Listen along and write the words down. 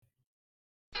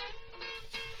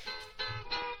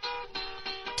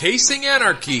Tasting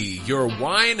Anarchy, your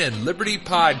wine and liberty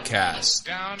podcast.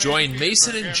 Join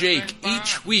Mason and Jake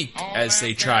each week as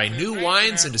they try new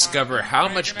wines and discover how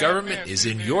much government is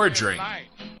in your drink.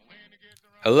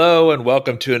 Hello and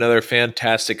welcome to another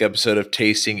fantastic episode of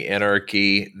Tasting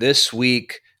Anarchy. This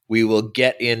week we will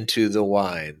get into the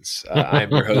wines. I'm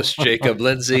your host Jacob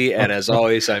Lindsay, and as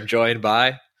always I'm joined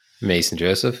by Mason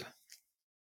Joseph.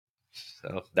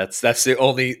 So that's the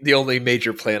only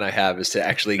major plan I have is to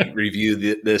actually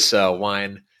review this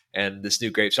wine and this new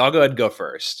grape. So I'll go ahead and go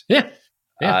first.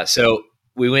 Yeah. So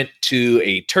we went to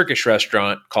a Turkish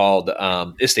restaurant called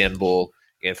Istanbul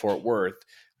in Fort Worth,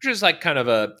 which is like kind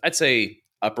of I'd say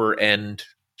upper end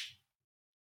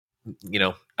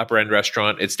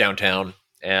restaurant. It's downtown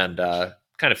and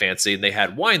kind of fancy, and they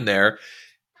had wine there.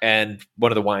 And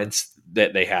one of the wines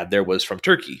that they had there was from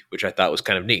Turkey, which I thought was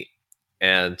kind of neat.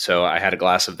 And so I had a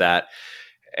glass of that,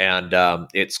 and I'm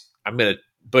going to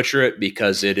butcher it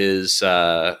because it is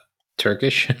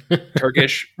Turkish.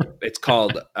 Turkish. It's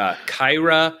called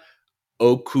Kaira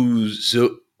Okuzugozu,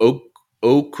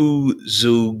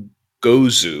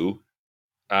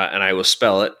 and I will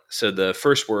spell it. So the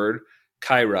first word,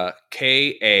 Kaira,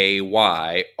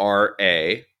 Kayra.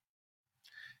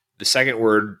 The second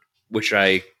word, which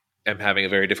I am having a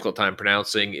very difficult time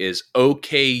pronouncing, is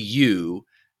Okuzu.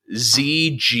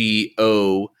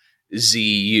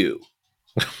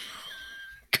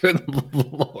 Good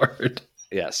Lord.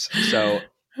 Yes. So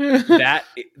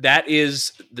that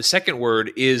is the second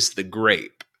word is the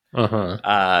grape.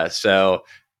 So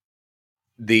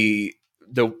the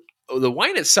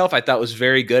wine itself I thought was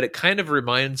very good. It kind of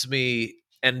reminds me,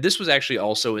 and this was actually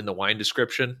also in the wine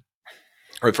description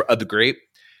of the grape.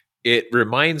 It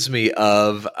reminds me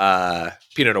of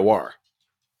Pinot Noir.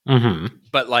 Mm-hmm.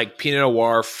 But like Pinot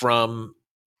Noir from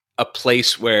a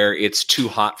place where it's too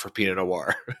hot for Pinot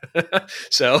Noir.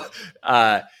 So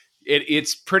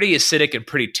it's pretty acidic and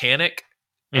pretty tannic.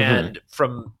 Mm-hmm. And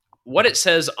from what it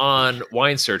says on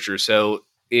Wine Searcher, so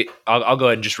I'll go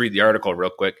ahead and just read the article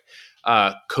real quick.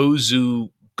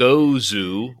 Kozu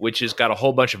Gozu, which has got a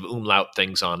whole bunch of umlaut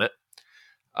things on it.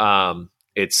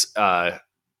 It's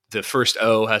the first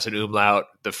O has an umlaut,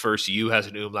 the first U has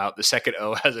an umlaut, the second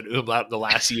O has an umlaut, and the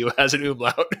last U has an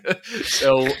umlaut.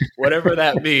 So whatever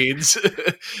that means,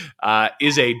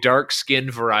 is a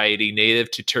dark-skinned variety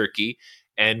native to Turkey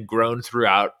and grown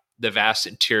throughout the vast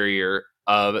interior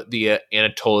of the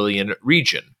Anatolian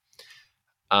region,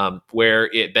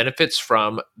 where it benefits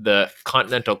from the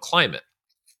continental climate.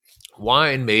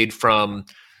 Wine made from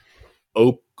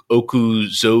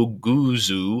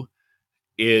Okuzoguzu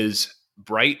is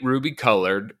bright ruby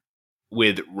colored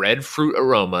with red fruit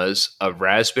aromas of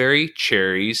raspberry,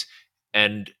 cherries,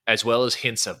 and as well as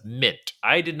hints of mint.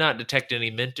 I did not detect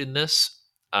any mint in this,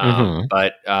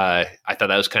 but I thought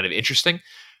that was kind of interesting.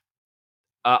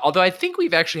 Although I think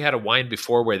we've actually had a wine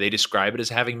before where they describe it as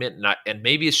having mint, and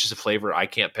maybe it's just a flavor I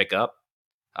can't pick up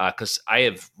because I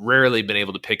have rarely been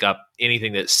able to pick up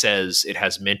anything that says it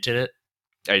has mint in it.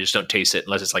 I just don't taste it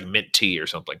unless it's like mint tea or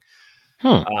something.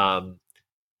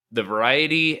 The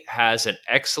variety has an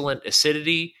excellent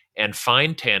acidity and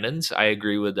fine tannins. I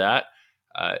agree with that.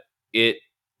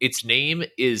 Its name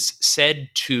is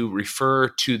said to refer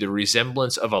to the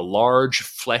resemblance of a large,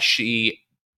 fleshy.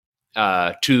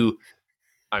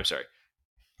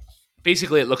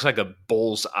 Basically, it looks like a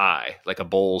bull's eye, like a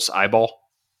bull's eyeball.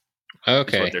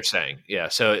 Okay, is what they're saying. Yeah.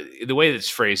 So the way this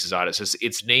phrase is on, it says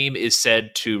its name is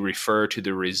said to refer to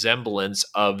the resemblance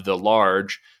of the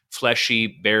large, fleshy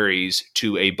berries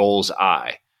to a bull's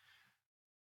eye.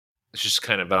 It's just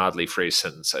kind of an oddly phrased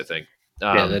sentence, I think.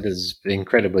 Yeah, that is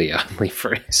incredibly oddly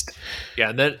phrased. Yeah,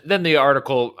 and then the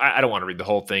article, I don't want to read the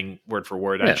whole thing word for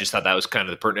word. I just thought that was kind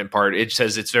of the pertinent part. It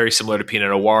says it's very similar to Pinot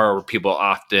Noir, where people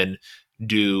often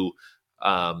do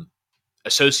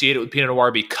associate it with Pinot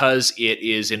Noir because it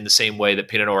is in the same way that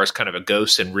Pinot Noir is kind of a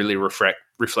ghost and really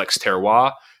reflects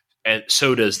terroir. And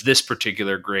so does this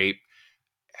particular grape.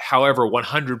 However,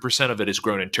 100% of it is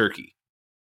grown in Turkey.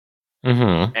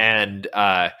 Mm-hmm. And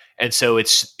so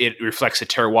it reflects a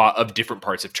terroir of different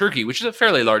parts of Turkey, which is a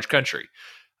fairly large country.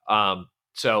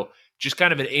 So just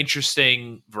kind of an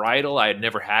interesting varietal. I had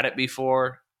never had it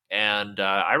before, and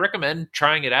I recommend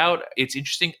trying it out. It's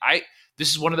interesting.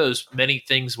 This is one of those many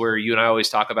things where you and I always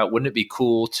talk about, wouldn't it be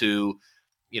cool to,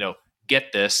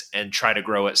 get this and try to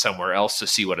grow it somewhere else to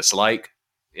see what it's like?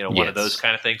 One of those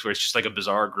kind of things where it's just like a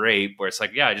bizarre grape where it's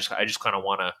like, yeah, I just kind of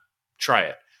want to try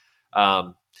it.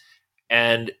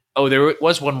 And there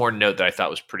was one more note that I thought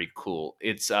was pretty cool.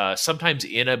 It's sometimes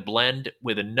in a blend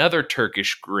with another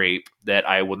Turkish grape that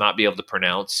I will not be able to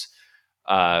pronounce,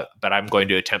 but I'm going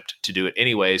to attempt to do it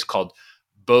anyways, called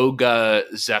Boga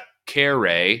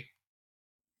Zaccheri,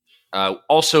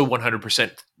 also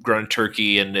 100% grown in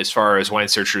Turkey, and as far as Wine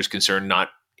Searcher is concerned, not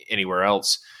anywhere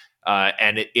else.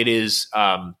 And it is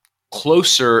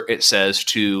closer, it says,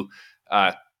 to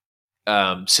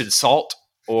Sinsalt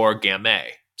or Gamay.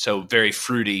 So very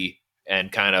fruity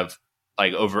and kind of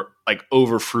like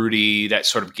over fruity, that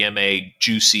sort of Gamay,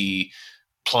 juicy,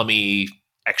 plummy,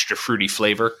 extra fruity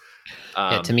flavor.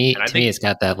 To me, it's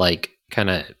got that like kind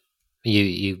of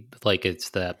you like it's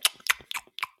the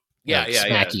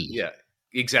smacky. Yeah,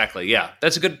 exactly. Yeah,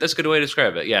 that's a good way to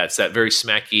describe it. Yeah, it's that very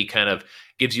smacky kind of,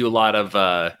 gives you a lot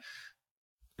of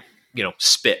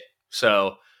spit.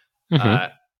 So I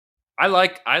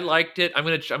liked it. I'm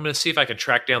gonna see if I can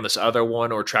track down this other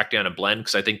one or track down a blend,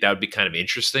 because I think that would be kind of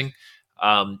interesting.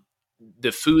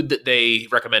 The food that they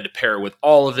recommend to pair with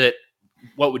all of it,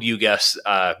 what would you guess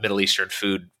Middle Eastern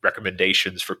food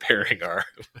recommendations for pairing are?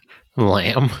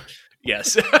 Lamb.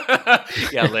 Yes.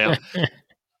 Yeah, lamb.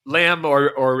 Lamb,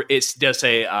 or it does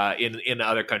say in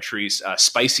other countries,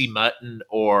 spicy mutton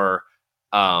or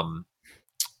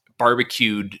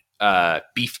barbecued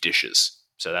beef dishes.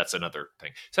 So that's another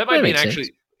thing. So that might mean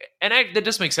actually, and that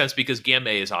does make sense because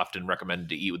Gamay is often recommended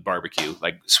to eat with barbecue,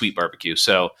 like sweet barbecue.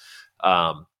 So,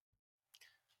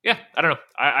 yeah, I don't know.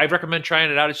 I recommend trying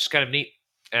it out. It's just kind of neat,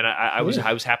 and I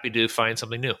was happy to find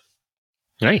something new.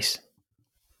 Nice.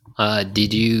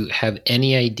 Did you have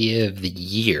any idea of the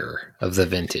year of the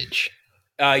vintage?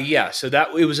 Yeah. So that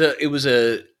it was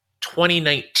a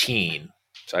 2019.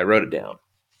 So I wrote it down.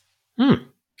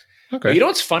 Okay. You know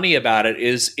what's funny about it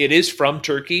is from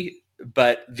Turkey,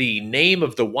 but the name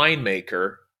of the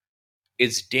winemaker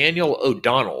is Daniel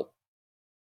O'Donnell,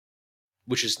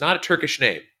 which is not a Turkish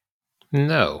name.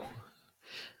 No.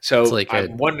 So it's like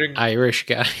I'm wondering, Irish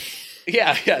guy.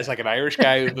 Yeah, it's like an Irish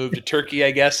guy who moved to Turkey,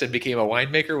 I guess, and became a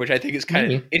winemaker, which I think is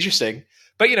kind of interesting.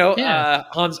 But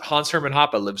Hans Hermann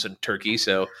Hoppe lives in Turkey,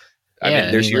 so I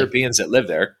mean, there's Europeans that live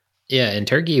there. Yeah, and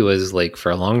Turkey was like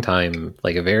for a long time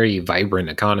like a very vibrant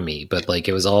economy, but like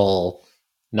it was all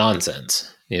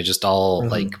nonsense. Just all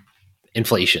like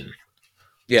inflation.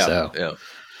 Yeah, so,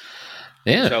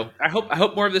 yeah. So I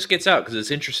hope more of this gets out because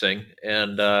it's interesting,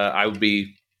 and I'd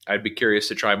be curious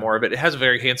to try more of it. It has a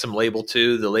very handsome label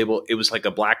too. The label, it was like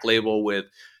a black label with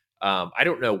I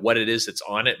don't know what it is that's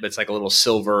on it, but it's like a little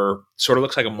silver, sort of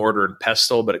looks like a mortar and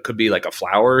pestle, but it could be like a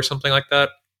flower or something like that.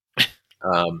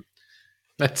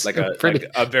 That's like a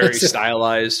very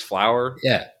stylized flower.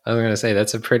 Yeah, I was going to say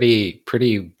that's a pretty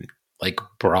like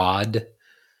broad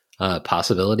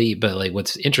possibility. But like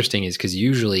what's interesting is because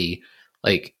usually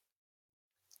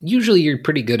you're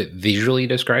pretty good at visually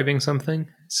describing something.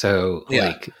 So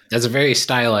like that's a very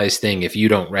stylized thing if you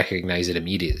don't recognize it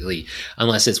immediately,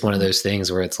 unless it's one of those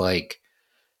things where it's like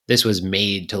this was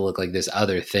made to look like this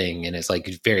other thing, and it's like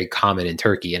very common in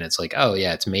Turkey, and it's like, oh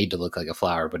yeah, it's made to look like a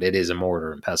flower, but it is a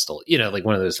mortar and pestle, like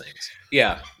one of those things.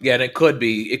 Yeah, and it could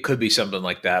be something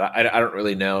like that. I don't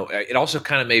really know. It also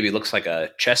kind of maybe looks like a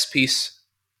chess piece,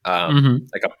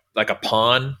 like a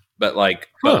pawn, but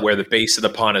but where the base of the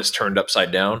pawn is turned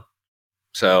upside down.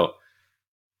 So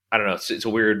I don't know. It's a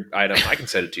weird item. I can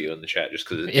send it to you in the chat just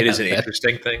because it is an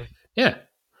interesting thing. Yeah,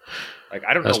 like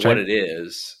I don't know what it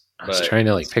is. I was trying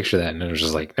to picture that, and it was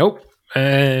just like, nope.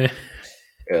 Yeah,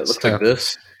 it looks like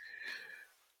this.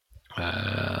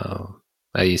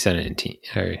 You sent it in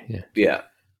yeah.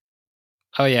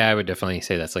 Oh yeah, I would definitely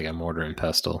say that's like a mortar and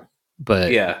pestle.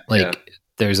 But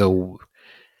there's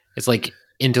it's like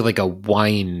into like a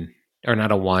wine, or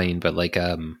not a wine, but like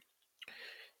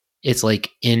it's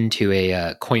like into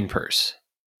a coin purse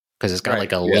because it's got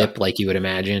like a lip, like you would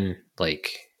imagine,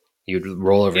 like you'd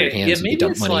roll over your hands and you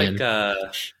dump money in.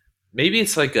 Maybe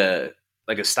it's like a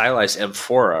stylized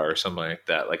amphora or something like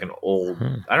that, like an old.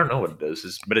 I don't know what it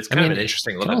is, but it's kind of an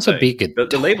interesting looking. Also be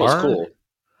the label's cool.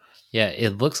 Yeah,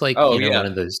 it looks like one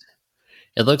of those.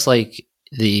 It looks like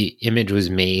the image was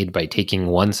made by taking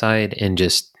one side and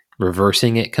just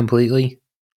reversing it completely.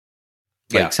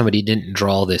 Like somebody didn't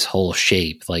draw this whole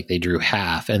shape; like they drew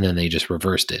half and then they just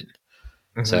reversed it.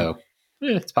 Mm-hmm. So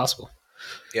it's possible.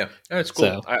 Yeah, it's cool.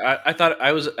 So, I thought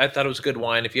it was a good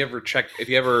wine. If you ever,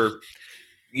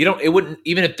 it wouldn't,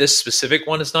 even if this specific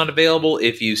one is not available.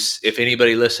 If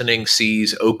anybody listening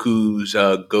sees Oku's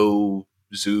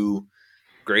Gozu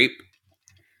grape,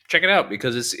 check it out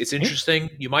because it's interesting.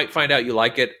 You might find out you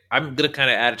like it. I'm gonna kind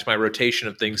of add it to my rotation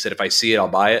of things that if I see it, I'll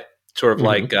buy it. Sort of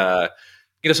like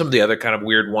some of the other kind of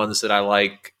weird ones that I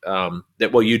like.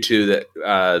 You too, that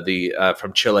the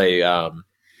from Chile,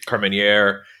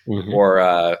 Carmenere.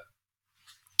 Or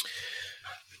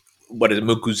what is it,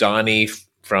 Mukuzani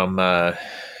from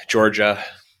Georgia?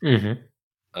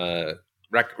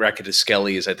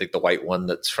 Racketoskelly is, I think, the white one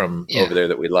that's from over there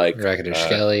that we like.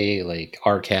 Racketoskelly, like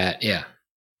Arcat, yeah.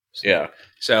 Yeah.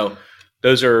 So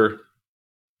those are,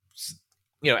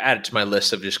 added to my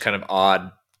list of just kind of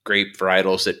odd grape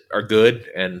varietals that are good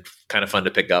and kind of fun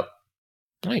to pick up.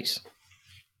 Nice.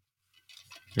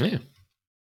 Yeah.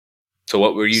 So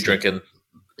what were you drinking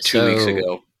 2 weeks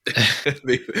ago?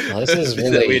 Well, this is really,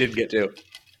 that we didn't get to.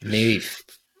 Maybe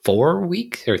 4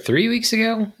 weeks or 3 weeks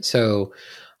ago. So,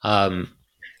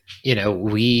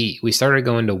 we started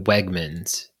going to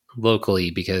Wegmans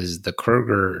locally because the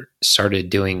Kroger started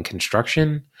doing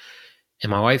construction,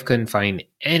 and my wife couldn't find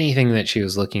anything that she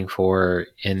was looking for.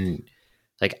 And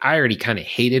like, I already kind of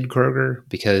hated Kroger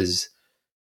because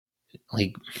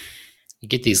like you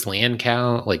get these land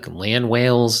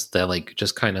whales that like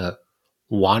just kind of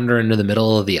wander into the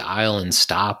middle of the aisle and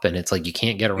stop, and it's like you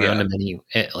can't get around them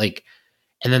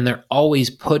and then they're always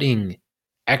putting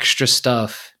extra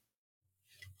stuff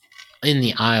in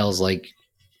the aisles, like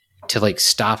to like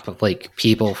stop like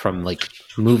people from like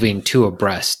moving too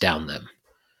abreast down them,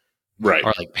 right?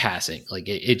 Or like passing. Like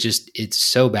it's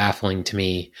so baffling to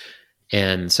me.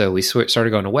 And so we started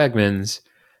going to Wegmans,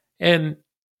 and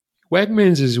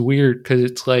Wegmans is weird because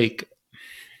it's like,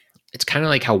 it's kind of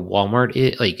like how Walmart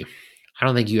is. Like, I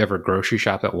don't think you ever grocery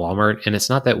shop at Walmart, and it's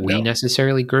not that we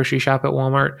necessarily grocery shop at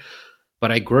Walmart,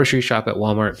 but I grocery shop at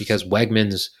Walmart because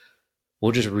Wegmans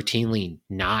will just routinely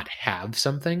not have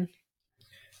something.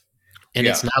 And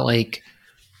it's not like,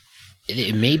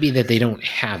 it may be that they don't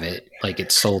have it, like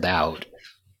it's sold out,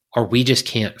 or we just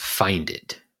can't find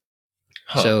it.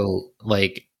 Huh. So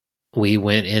like we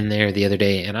went in there the other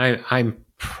day, and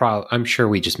I'm sure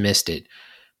we just missed it,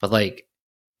 but like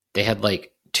they had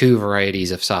like 2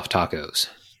 varieties of soft tacos.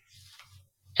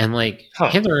 And like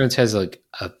Hampton Roads has like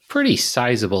a pretty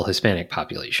sizable Hispanic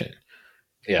population.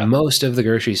 Yeah. Most of the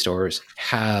grocery stores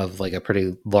have like a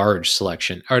pretty large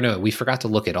selection. Or no, we forgot to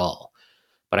look at all.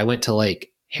 But I went to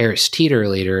like Harris Teeter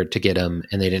later to get them,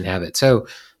 and they didn't have it. So,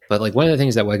 but like one of the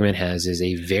things that Wegman has is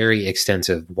a very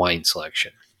extensive wine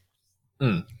selection.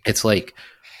 It's like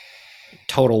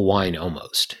Total Wine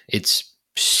almost. It's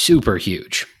super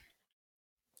huge.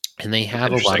 And they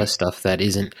have a lot of stuff that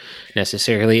isn't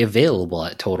necessarily available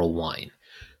at Total Wine.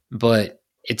 But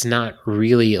it's not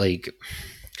really like,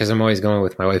 because I'm always going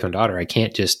with my wife and daughter, I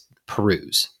can't just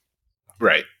peruse.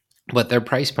 Right. But their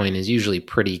price point is usually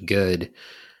pretty good,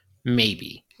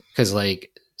 maybe. Because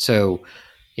like, so,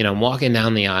 I'm walking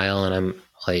down the aisle and I'm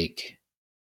like,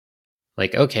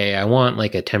 okay, I want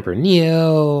like a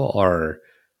Tempranillo, or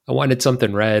I wanted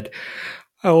something red.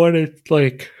 I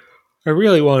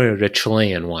really wanted a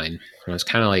Chilean wine. I was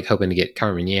kind of like hoping to get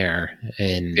Carmenere,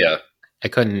 and I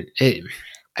couldn't.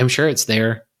 I'm sure it's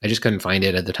there. I just couldn't find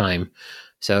it at the time.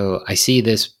 So I see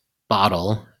this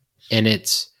bottle, and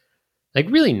it's like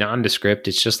really nondescript.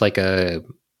 It's just like did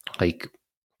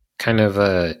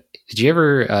you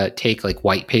ever take like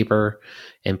white paper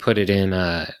and put it in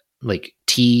like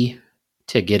tea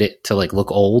to get it to like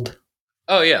look old?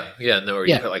 Oh yeah. Or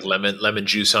you put like lemon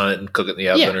juice on it and cook it in the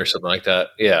oven or something like that.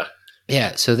 Yeah.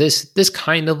 So this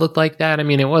kind of looked like that. I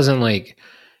mean, it wasn't like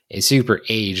a super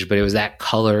aged, but it was that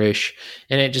colorish,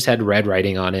 and it just had red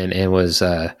writing on it, and it was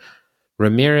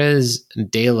Ramirez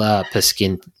de la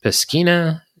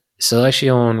Pesquina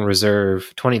Selección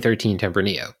Reserve 2013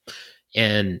 Tempranillo.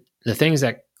 And the things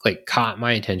that like caught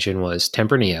my attention was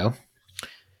Tempranillo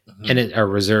and a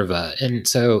Reserva. And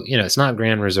so, it's not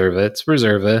Grand Reserva, it's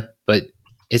Reserva, but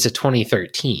it's a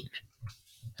 2013.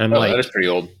 And I'm like, that is pretty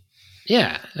old.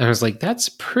 Yeah. And I was like, that's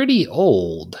pretty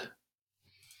old.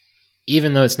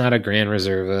 Even though it's not a Grand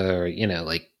Reserva or,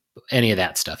 like any of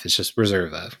that stuff. It's just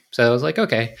Reserva. So I was like,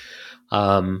 okay.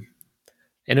 And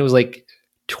it was like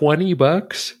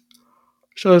 $20.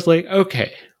 So I was like,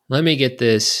 okay, let me get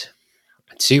this.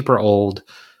 It's super old.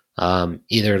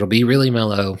 Either it'll be really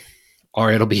mellow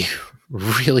or it'll be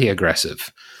really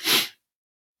aggressive.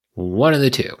 One of the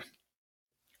two.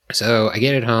 So I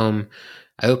get it home,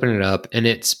 I open it up, and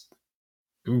it's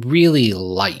really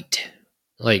light,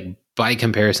 like by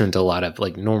comparison to a lot of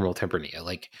like normal Tempranillo.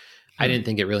 Like I didn't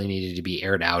think it really needed to be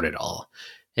aired out at all.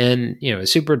 And,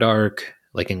 it's super dark,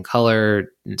 like in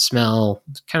color and smell,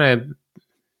 kind of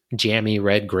jammy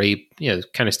red grape,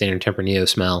 kind of standard Tempranillo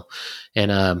smell.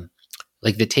 And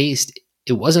like the taste,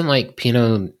 it wasn't like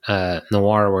Pinot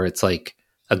Noir where it's like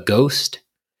a ghost.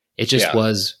 It just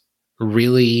was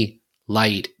really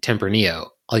light Tempranillo,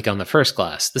 like on the first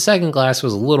glass. The second glass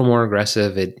was a little more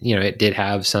aggressive. It, it did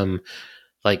have some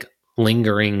like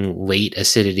lingering late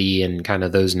acidity and kind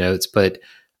of those notes, but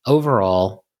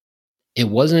overall it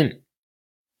wasn't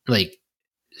like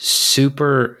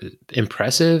super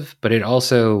impressive, but it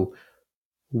also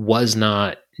was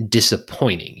not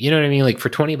disappointing. You know what I mean? Like for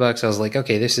 $20, I was like,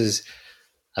 okay, this is,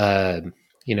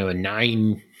 you know,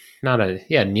 nearly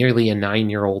a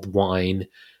 9-year-old wine.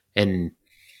 And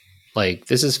like,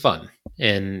 this is fun.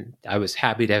 And I was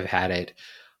happy to have had it.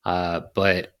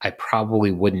 But I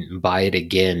probably wouldn't buy it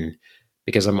again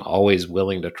because I'm always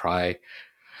willing to try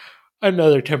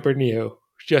another Tempranillo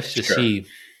just to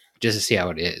see how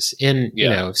it is. And, you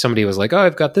know, if somebody was like, oh,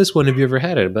 I've got this one. Have you ever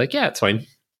had it? I'd be like, yeah, it's fine.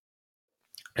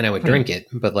 And I would drink it,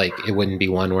 but like, it wouldn't be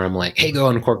one where I'm like, hey, go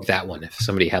uncork that one. If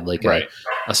somebody had like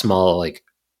a small, like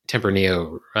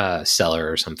Tempranillo cellar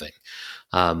or something,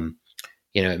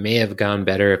 you know, it may have gone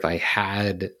better if I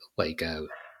had like a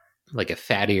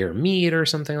fattier meat or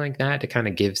something like that to kind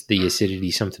of give the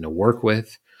acidity something to work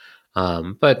with.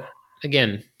 But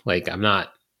again, like I'm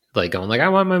not like going like, I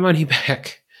want my money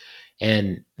back.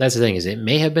 And that's the thing is it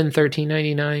may have been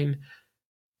 $13.99,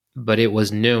 but it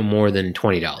was no more than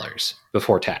 $20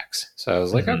 before tax. So I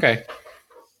was like, okay.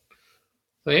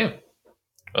 So yeah.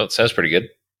 Well, it sounds pretty good.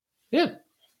 Yeah.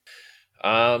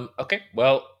 Okay.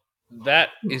 Well, that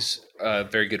is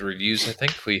very good reviews. I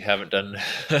think we haven't done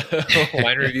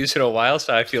wine reviews in a while,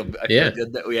 so I feel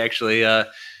good that we actually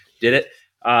did it.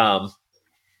 I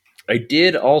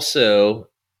did also,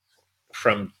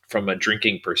 from a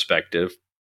drinking perspective.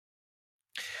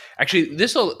 Actually,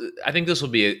 I think this will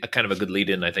be a kind of a good lead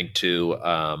in. I think to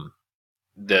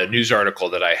the news article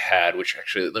that I had, which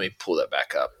actually let me pull that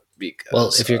back up.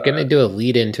 Because, if you're going to do a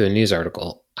lead into a news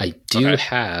article, I do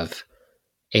have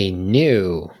a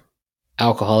new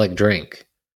alcoholic drink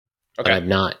that I've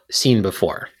not seen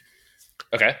before.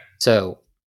 Okay. So,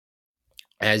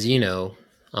 as you know,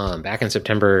 back in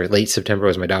September, late September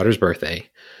was my daughter's birthday.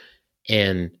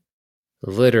 And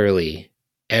literally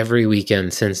every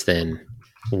weekend since then,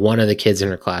 one of the kids in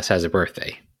her class has a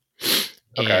birthday.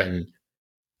 Okay. And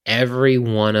every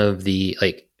one of the,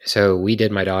 like, so we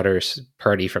did my daughter's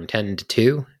party from 10 to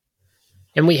 2.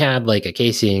 And we had like a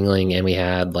Casey Yingling and we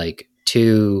had like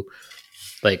 2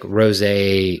 like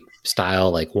rosé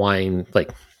style like wine,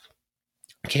 like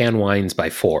canned wines by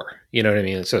 4. You know what I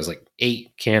mean? So it was like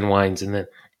 8 canned wines and then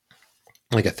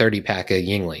like a 30 pack of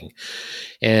Yingling.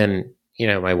 And you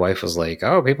know, my wife was like,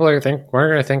 "Oh, we're going to think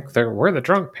we're the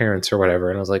drunk parents or whatever."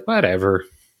 And I was like, "Whatever."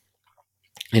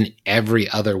 And every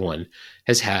other one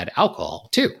has had alcohol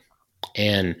too,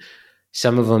 and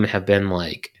some of them have been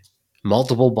like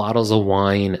multiple bottles of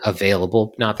wine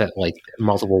available. Not that like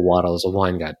multiple bottles of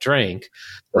wine got drank,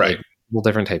 right? Like, multiple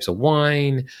different types of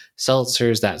wine,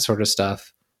 seltzers, that sort of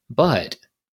stuff. But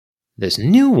this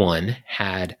new one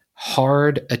had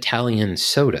hard Italian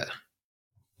soda.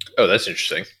 Oh, that's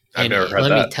interesting. I've never heard that.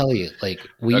 Let me tell you, like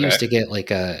we used to get like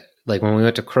when we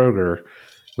went to Kroger,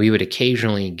 we would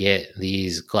occasionally get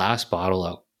these glass bottle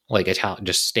of like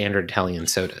just standard Italian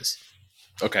sodas.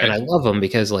 Okay. And I love them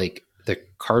because like they're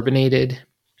carbonated.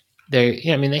 They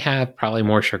have probably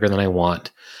more sugar than I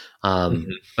want,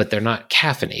 but they're not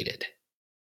caffeinated.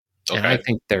 Okay. And I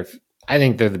think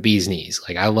they're the bee's knees.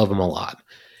 Like I love them a lot.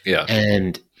 Yeah.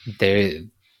 And they're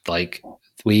like,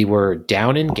 we were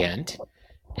down in Ghent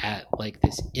at like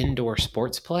this indoor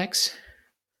sportsplex,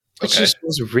 which just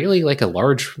was really like a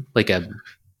large, like a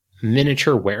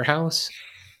miniature warehouse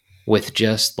with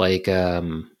just like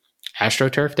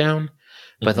AstroTurf down.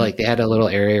 But like they had a little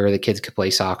area where the kids could play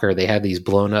soccer. They had these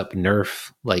blown up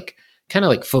Nerf, like kind of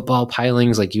like football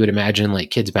pilings, like you would imagine like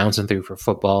kids bouncing through for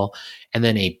football, and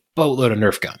then a boatload of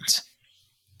Nerf guns.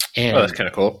 And that's kind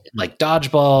of cool. Like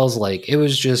dodgeballs, like it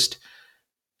was just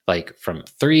like from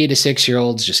 3 to 6 year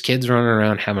olds, just kids running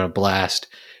around having a blast.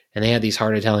 And they had these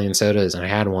hard Italian sodas, and I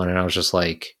had one, and I was just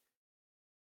like,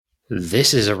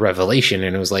 this is a revelation.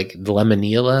 And it was like the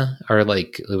Lemonilla, or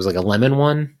like it was like a lemon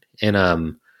one.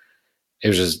 And it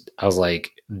was just, I was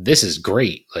like, this is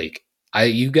great. Like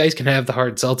you guys can have the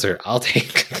hard seltzer. I'll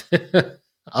take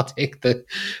the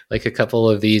like a couple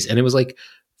of these. And it was like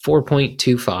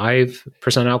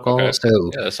 4.25% alcohol. Okay.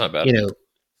 So yeah, that's not bad. You know,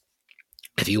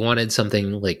 if you wanted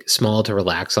something like small to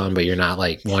relax on, but you're not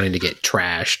like wanting to get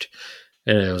trashed.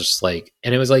 And it was just like,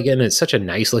 and it was like, and it's such a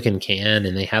nice looking can.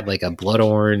 And they had like a blood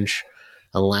orange,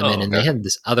 a lemon, and they had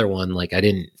this other one. Like I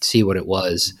didn't see what it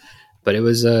was, but it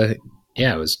was,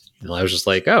 yeah, it was, I was just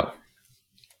like, oh,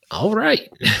 all right.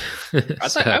 I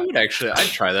thought I'd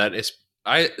try that. It's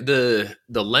the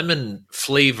lemon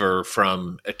flavor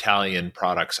from Italian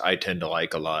products I tend to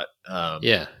like a lot.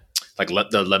 Yeah. Like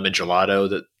the lemon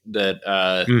gelato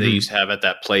that they used to have at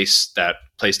that place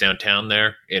downtown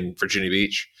there in Virginia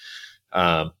Beach.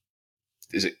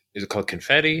 Is it called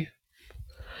Confetti?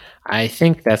 I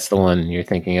think that's the one you're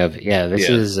thinking of. Yeah, this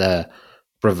is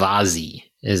Bravazzi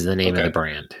is the name of the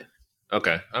brand.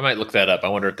 Okay, I might look that up. I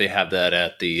wonder if they have that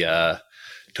at the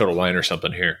Total Wine or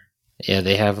something here. Yeah,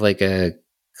 they have like a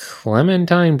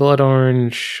clementine, blood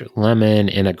orange, lemon,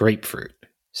 and a grapefruit.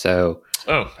 So,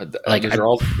 like I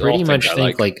pretty much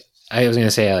think like I was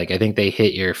gonna say, like I think they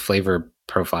hit your flavor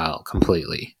profile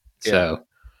completely. Yeah. So,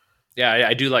 yeah,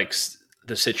 I do like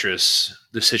the citrus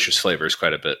flavors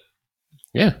quite a bit.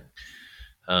 Yeah.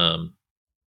 I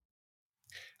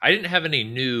didn't have any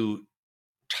new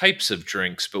types of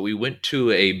drinks, but we went to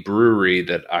a brewery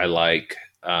that I like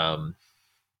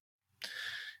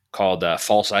called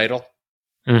False Idol.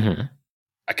 Mm-hmm.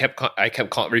 I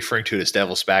kept referring to it as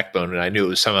Devil's Backbone, and I knew it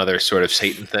was some other sort of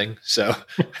Satan thing. So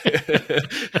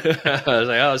I was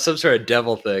like, oh, some sort of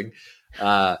devil thing.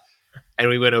 And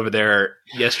we went over there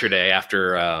yesterday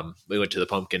after we went to the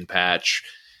pumpkin patch,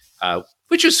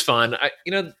 which was fun. I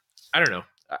don't know.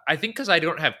 I think because I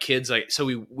don't have kids, so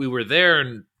we were there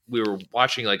and we were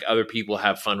watching like other people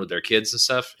have fun with their kids and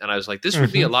stuff. And I was like, this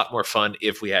would be a lot more fun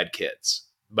if we had kids,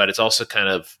 but it's also kind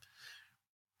of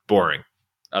boring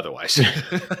otherwise.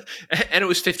 And it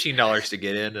was $15 to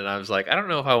get in. And I was like, I don't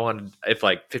know if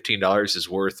like $15 is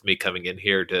worth me coming in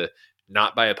here to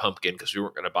not buy a pumpkin because we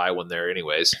weren't going to buy one there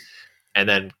anyways. And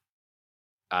then,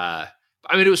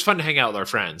 it was fun to hang out with our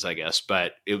friends, I guess,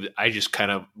 but I just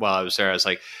kind of, while I was there, I was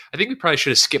like, I think we probably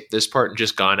should have skipped this part and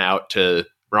just gone out to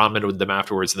ramen with them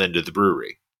afterwards and then to the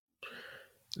brewery.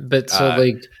 But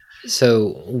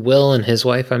so Will and his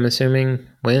wife, I'm assuming,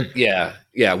 went? Yeah.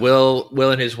 Will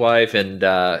and his wife and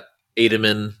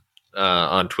Ademan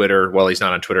on Twitter. Well, he's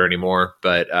not on Twitter anymore,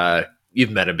 but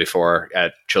you've met him before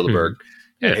at Childeberg,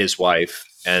 and his wife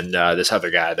and this other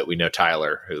guy that we know,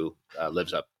 Tyler, who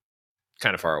lives up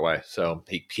kind of far away. So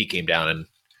he came down and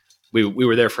we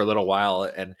were there for a little while,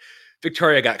 and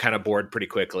Victoria got kind of bored pretty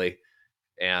quickly.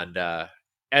 And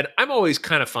I'm always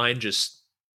kind of fine just,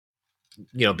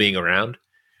 being around.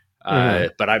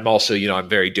 But I'm also, I'm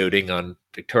very doting on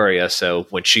Victoria. So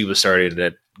when she was starting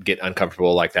to get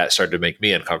uncomfortable like that, started to make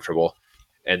me uncomfortable.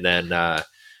 And then I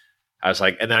was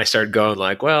like, and then I started going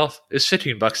like, well, it's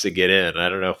 $15 to get in. I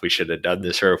don't know if we should have done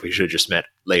this or if we should have just met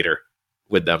later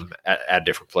with them at a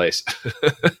different place.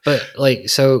 But like,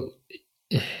 so,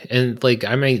 and like,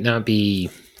 I might not be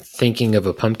thinking of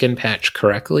a pumpkin patch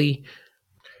correctly.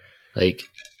 Like,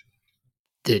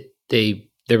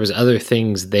 there was other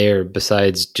things there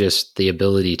besides just the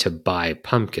ability to buy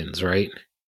pumpkins, right?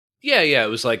 Yeah. It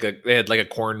was like they had like a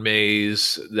corn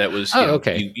maze that was,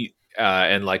 okay.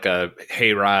 And like a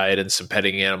hay ride and some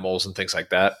petting animals and things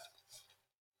like that.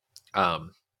 But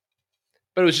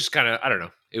it was just kind of, I don't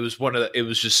know. It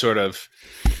was just sort of,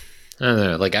 I don't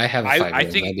know. Like I have, I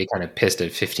think I'd be kind of pissed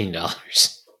at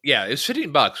 $15. Yeah, it was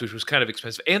 $15, which was kind of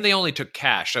expensive, and they only took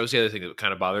cash. That was the other thing that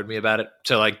kind of bothered me about it.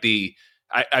 So like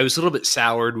I was a little bit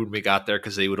soured when we got there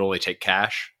because they would only take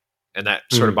cash, and that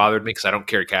sort of bothered me because I don't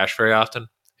carry cash very often.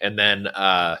 And then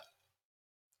I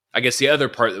guess the other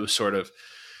part that was sort of,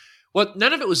 well,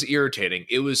 none of it was irritating.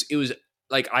 It was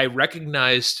like I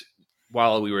recognized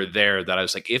while we were there that I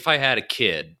was like, if I had a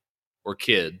kid or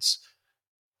kids,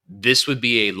 this would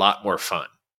be a lot more fun.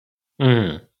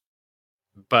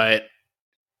 But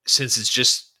since it's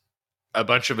just a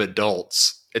bunch of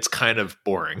adults, it's kind of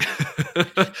boring.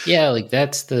 Yeah, like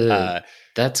that's kind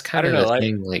of the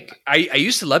thing. Like I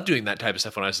used to love doing that type of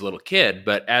stuff when I was a little kid,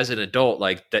 but as an adult,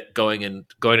 like that going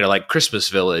to like Christmas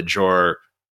Village or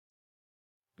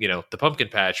the pumpkin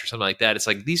patch or something like that, it's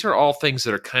like these are all things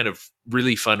that are kind of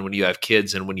really fun when you have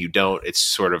kids, and when you don't, it's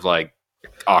sort of like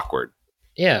awkward.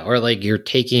 Yeah, or like you're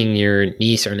taking your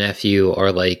niece or nephew,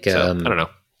 or like I don't know.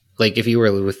 Like if you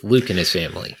were with Luke and his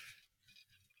family.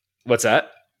 What's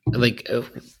that? Like I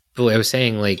was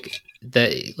saying, like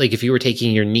that, like if you were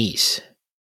taking your niece,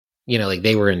 like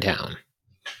they were in town.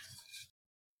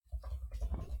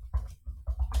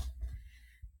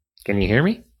 Can you hear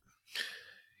me?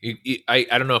 I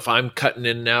don't know if I'm cutting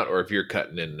in and out or if you're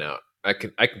cutting in and out. I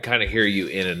can kind of hear you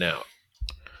in and out.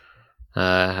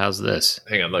 How's this?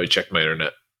 Hang on, let me check my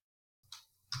internet.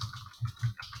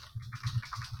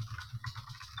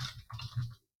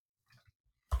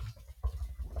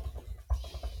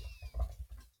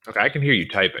 Okay, I can hear you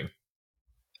typing.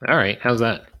 All right, how's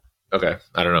that? Okay,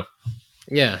 I don't know.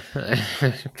 Yeah,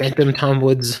 Phantom Tom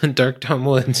Woods, Dark Tom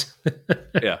Woods.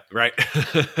 Yeah, right.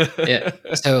 Yeah.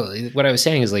 So what I was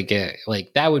saying is like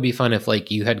that would be fun if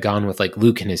like you had gone with like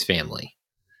Luke and his family,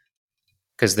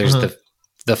 because there's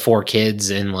the 4 kids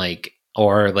and like,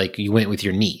 or like you went with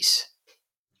your niece,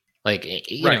 like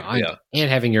and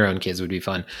having your own kids would be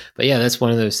fun. But yeah, that's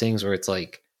one of those things where it's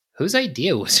like, whose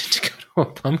idea was it to go to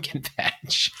a pumpkin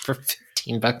patch for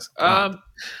 $15?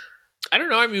 I don't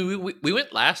know. I mean, we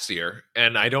went last year,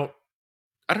 and I don't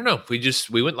I don't know.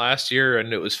 We went last year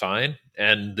and it was fine.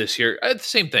 And this year, the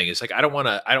same thing. It's like I don't want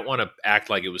to act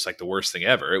like it was like the worst thing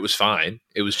ever. It was fine.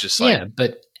 It was just like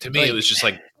but to me, it was just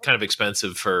like kind of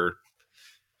expensive for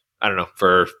I don't know,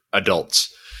 for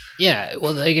adults. Yeah,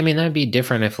 well, like I mean, that'd be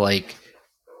different if like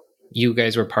you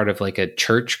guys were part of like a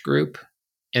church group,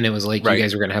 and it was like you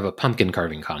guys were going to have a pumpkin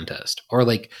carving contest, or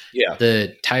like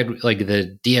the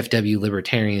DFW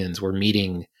libertarians were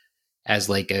meeting as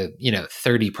like a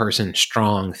 30-person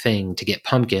strong thing to get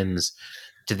pumpkins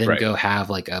to then go have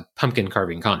like a pumpkin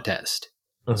carving contest.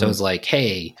 Mm-hmm. So it's like,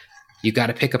 hey, you got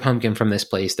to pick a pumpkin from this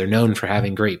place. They're known for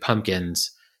having great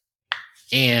pumpkins,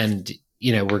 and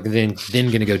we're then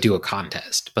going to go do a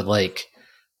contest. But like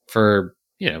for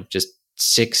just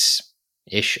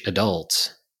 6-ish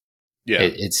adults,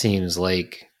 it seems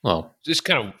like, well, just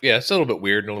kind of it's a little bit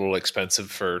weird and a little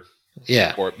expensive for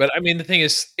support. But I mean, the thing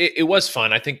is, it was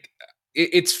fun. I think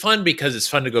it's fun because it's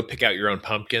fun to go pick out your own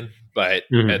pumpkin. But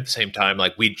at the same time,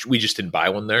 like we just didn't buy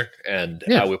one there, and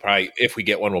we probably, if we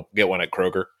get one, we'll get one at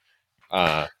Kroger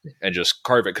and just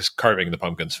carve it, because carving the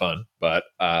pumpkin's fun. But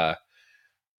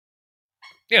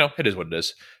it is what it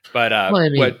is. But well, I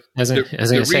mean, as I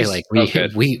was going to say, like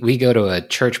we go to a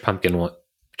church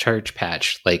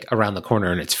patch like around the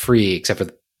corner, and it's free except for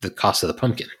the cost of the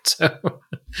pumpkin. So,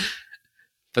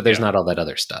 but there's not all that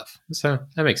other stuff. So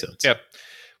that makes sense. Yeah.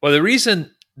 Well, the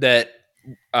reason that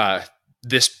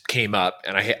this came up,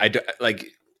 and I like,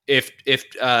 if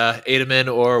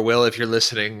Adaman or Will, if you're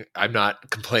listening, I'm not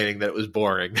complaining that it was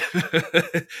boring,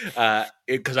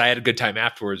 because I had a good time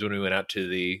afterwards when we went out to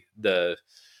the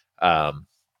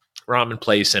ramen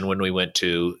place and when we went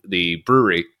to the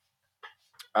brewery.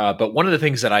 But one of the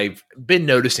things that I've been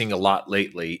noticing a lot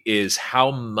lately is how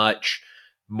much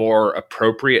more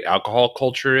appropriate alcohol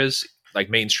culture is, like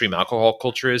mainstream alcohol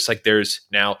culture is. Like there's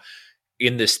now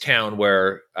in this town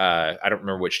where I don't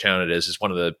remember which town it is. It's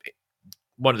one of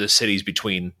the cities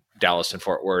between Dallas and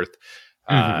Fort Worth.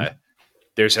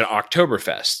 There's an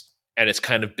Oktoberfest, and it's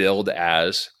kind of billed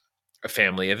as a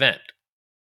family event.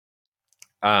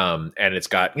 And it's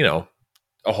got a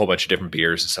whole bunch of different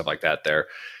beers and stuff like that there.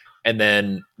 And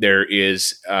then there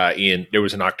was an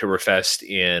Oktoberfest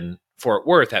in Fort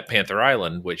Worth at Panther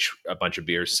Island, which a bunch of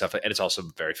beers and stuff, and it's also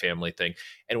a very family thing.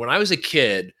 And when I was a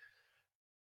kid,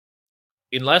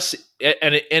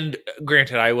 and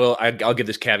granted, I'll give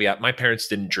this caveat: my parents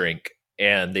didn't drink,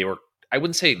 and they were, I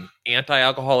wouldn't say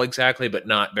anti-alcohol exactly, but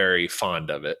not very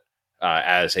fond of it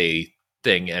as a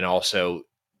thing, and also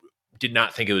did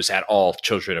not think it was at all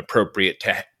children appropriate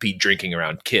to be drinking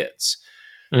around kids.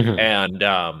 And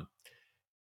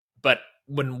but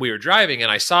when we were driving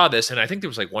and I saw this, and I think there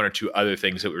was like one or two other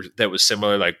things that was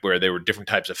similar, like where there were different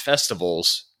types of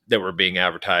festivals that were being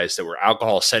advertised that were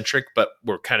alcohol centric, but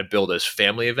were kind of billed as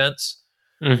family events.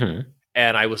 And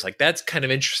I was like, that's kind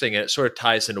of interesting. And it sort of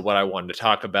ties into what I wanted to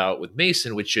talk about with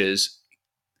Mason, which is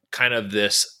kind of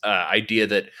this idea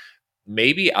that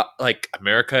maybe like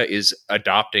America is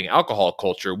adopting alcohol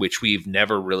culture, which we've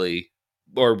never really,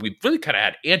 or we've really kind of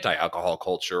had anti-alcohol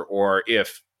culture, or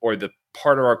the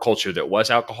part of our culture that was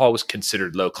alcohol was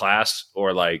considered low class,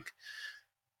 or like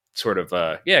sort of,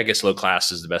 I guess low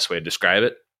class is the best way to describe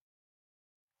it.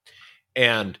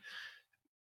 And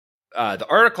the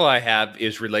article I have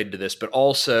is related to this, but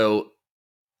also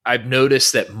I've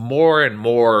noticed that more and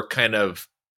more kind of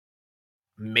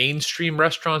mainstream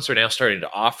restaurants are now starting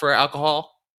to offer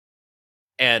alcohol.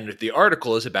 And the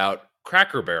article is about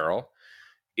Cracker Barrel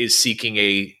is seeking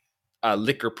a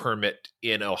liquor permit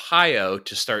in Ohio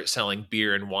to start selling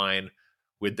beer and wine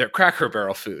with their Cracker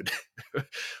Barrel food,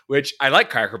 which I like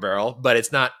Cracker Barrel, but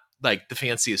it's not like the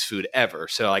fanciest food ever.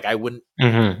 So like I wouldn't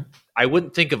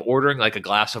think of ordering like a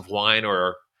glass of wine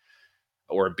or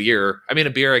a beer. I mean,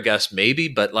 a beer, I guess maybe,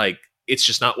 but like it's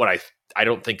just not what I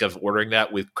don't think of ordering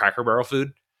that with Cracker Barrel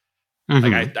food.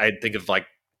 Like I think of like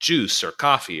juice or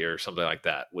coffee or something like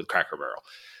that with Cracker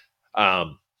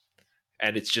Barrel.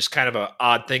 And it's just kind of an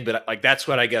odd thing, but like that's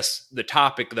what I guess the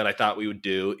topic that I thought we would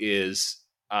do is,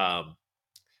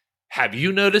 have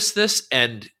you noticed this?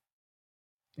 And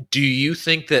do you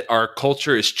think that our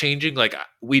culture is changing? Like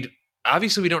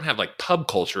obviously we don't have like pub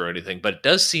culture or anything, but it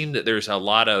does seem that there's a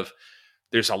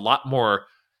lot more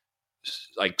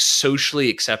like socially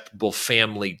acceptable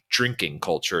family drinking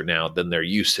culture now than there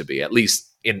used to be, at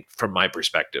least from my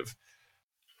perspective.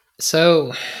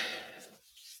 So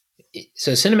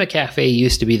Cinema Cafe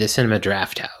used to be the Cinema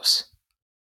Draft House.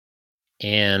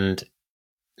 And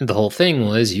the whole thing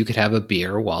was you could have a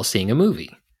beer while seeing a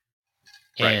movie.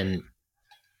 Right. And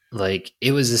like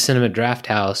it was the Cinema Draft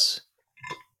House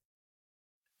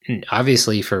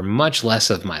obviously for much less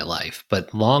of my life,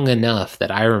 but long enough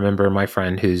that I remember my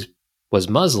friend was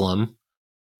Muslim,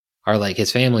 or like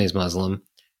his family is Muslim,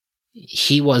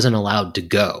 he wasn't allowed to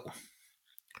go.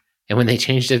 And when they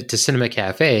changed it to Cinema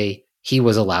Cafe, he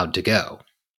was allowed to go.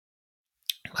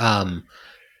 I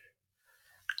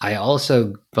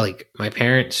also, like, my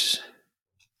parents,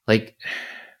 like,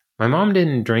 my mom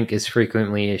didn't drink as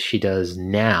frequently as she does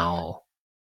now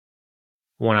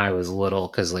when I was little,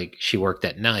 because, like, she worked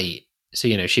at night. So,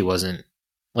 you know, she wasn't,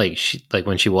 like,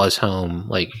 when she was home,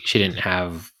 like, she didn't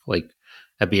have, like,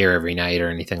 a beer every night or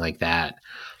anything like that.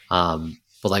 But,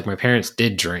 like, my parents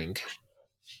did drink.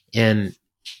 And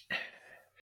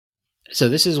so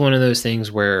this is one of those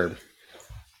things where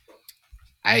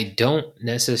I don't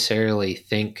necessarily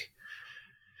think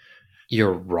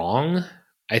you're wrong.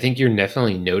 I think you're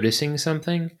definitely noticing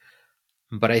something,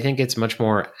 but I think it's much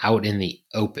more out in the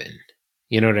open.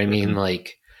 You know what I mean?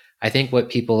 Like, I think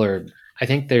I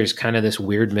think there's kind of this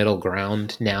weird middle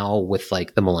ground now with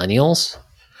like the millennials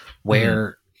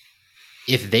where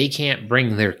if they can't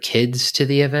bring their kids to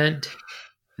the event,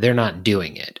 they're not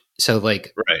doing it. So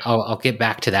like, I'll get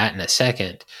back to that in a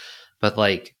second, but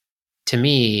like, to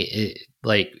me,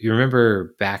 like, you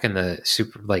remember back in the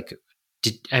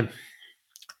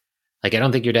I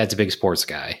don't think your dad's a big sports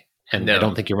guy, and I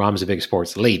don't think your mom's a big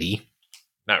sports lady.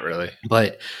 Not really.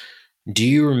 But do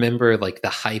you remember like the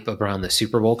hype around the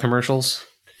Super Bowl commercials?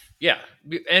 Yeah,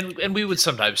 and we would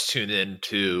sometimes tune in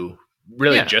to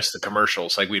really just the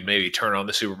commercials. Like, we'd maybe turn on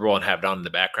the Super Bowl and have it on in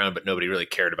the background, but nobody really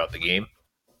cared about the game.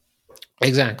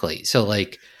 Exactly. So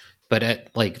like, but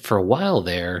for a while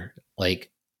there, like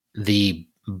the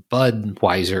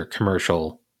Budweiser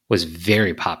commercial was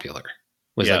very popular.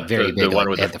 Was like very big. The one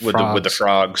with the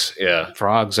frogs. Yeah.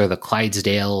 Frogs or the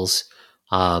Clydesdales.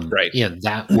 Right. Yeah,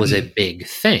 that was a big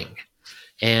thing.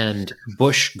 And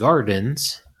Busch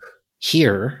Gardens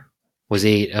here was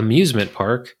a amusement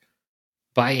park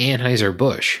by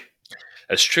Anheuser-Busch.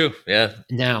 That's true. Yeah.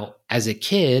 Now, as a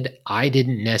kid, I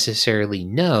didn't necessarily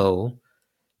know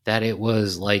that it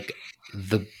was like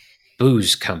the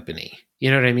booze company. You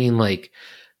know what I mean? Like,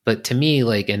 but to me,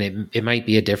 like, and it might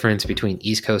be a difference between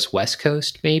East Coast, West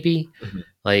Coast, maybe.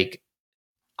 Like,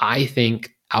 I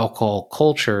think alcohol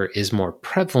culture is more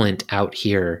prevalent out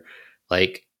here,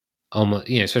 like, almost,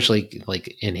 you know, especially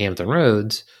like in Hampton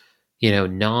Roads, you know,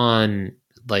 non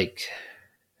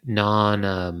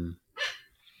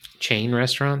chain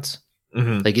restaurants.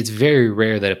 Like, it's very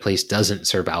rare that a place doesn't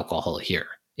serve alcohol here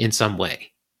in some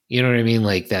way. You know what I mean?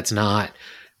 Like, that's not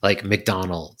like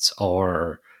McDonald's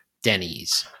or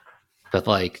Denny's, but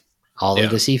like all of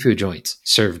the seafood joints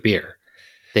serve beer.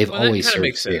 They've always served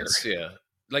makes beer. Sense. Yeah,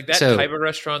 like that type of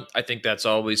restaurant. I think that's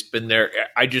always been there.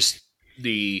 Like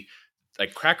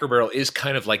Cracker Barrel is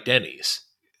kind of like Denny's.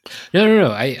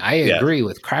 No. I agree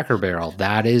with Cracker Barrel.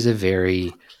 That is a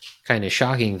very kind of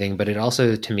shocking thing, but it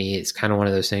also, to me, it's kind of one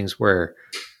of those things where,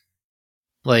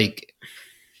 like,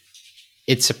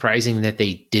 it's surprising that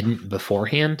they didn't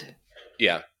beforehand.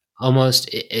 Yeah,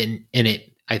 almost.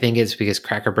 I think it's because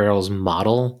Cracker Barrel's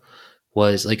model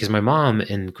was like, because my mom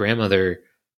and grandmother,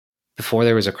 before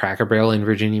there was a Cracker Barrel in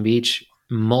Virginia Beach,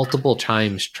 multiple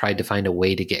times tried to find a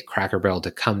way to get Cracker Barrel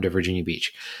to come to Virginia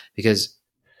Beach, because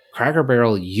Cracker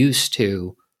Barrel used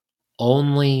to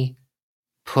only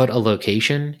put a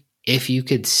location if you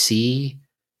could see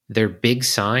their big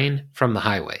sign from the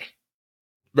highway.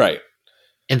 Right.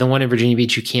 And the one in Virginia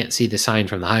Beach, you can't see the sign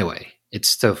from the highway. It's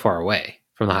so far away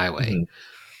from the highway.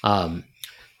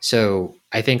 So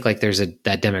I think like there's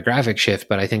that demographic shift,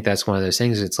 but I think that's one of those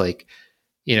things. It's like,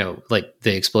 you know, like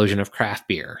the explosion of craft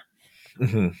beer.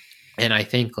 And I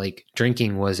think like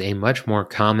drinking was a much more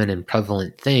common and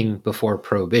prevalent thing before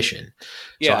Prohibition.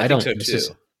 Yeah, so I think so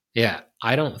too. Yeah,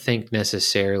 I don't think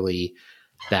necessarily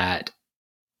that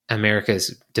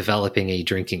America's developing a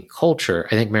drinking culture.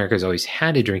 I think America's always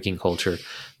had a drinking culture,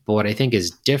 but what I think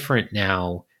is different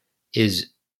now is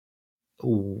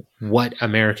what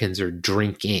Americans are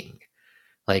drinking.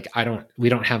 Like, we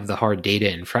don't have the hard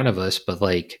data in front of us, but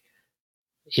like,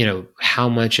 you know, how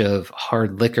much of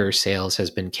hard liquor sales has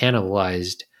been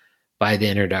cannibalized by the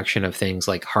introduction of things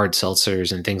like hard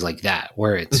seltzers and things like that,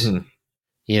 where it's,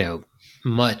 you know,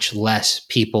 much less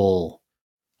people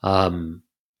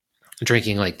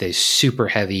drinking like this super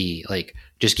heavy, like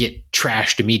just get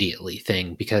trashed immediately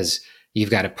thing because you've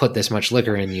got to put this much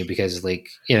liquor in you because, like,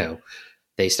 you know,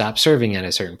 they stopped serving at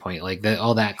a certain point, like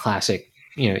all that classic,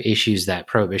 you know, issues that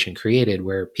Prohibition created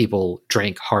where people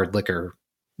drank hard liquor,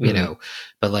 you know.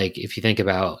 But like, if you think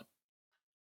about,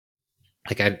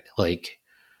 I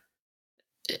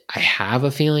have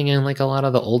a feeling in like a lot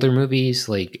of the older movies,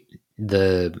 like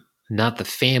the not the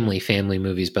family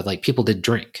movies, but like people did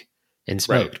drink and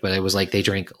smoked, but it was like they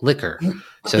drank liquor.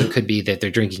 So it could be that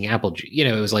they're drinking apple juice. You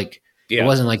know, it was like, it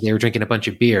wasn't like they were drinking a bunch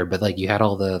of beer, but like you had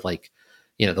all the like,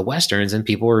 you know, the Westerns, and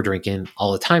people were drinking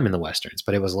all the time in the Westerns,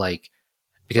 but it was like,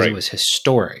 because it was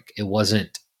historic. It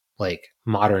wasn't like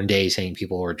modern day saying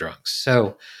people were drunks.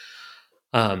 So,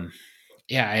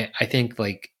 yeah, I think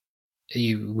like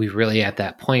we really at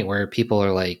that point where people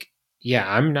are like, yeah,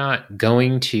 I'm not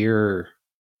going to your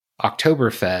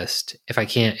Oktoberfest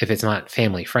if it's not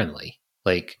family friendly.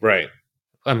 Like, right.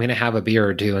 I'm going to have a beer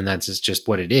or two and that's just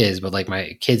what it is. But like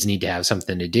my kids need to have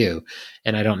something to do.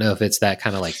 And I don't know if it's that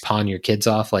kind of like pawn your kids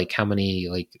off. Like how many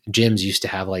like gyms used to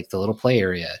have like the little play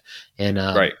area and,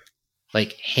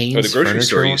 like Hanes or the grocery furniture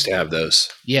store used to have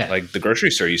those. Yeah. Like the grocery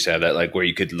store used to have that, like where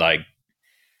you could like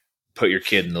put your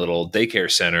kid in the little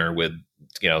daycare center with,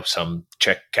 you know, some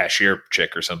cashier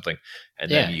chick or something. And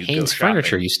then you Hanes go shopping.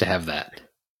 Furniture used to have that.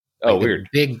 Oh, like weird.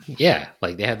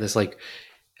 Like they had this like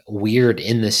weird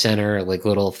in the center, like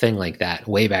little thing like that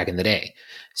way back in the day.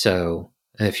 So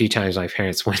a few times my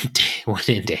parents went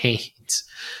into Hanes.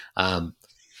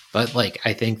 But like,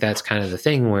 I think that's kind of the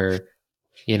thing where,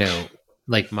 you know,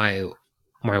 like my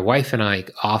wife and I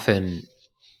often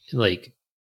like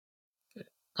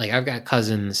I've got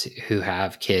cousins who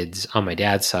have kids on my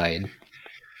dad's side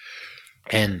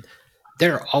and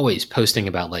they're always posting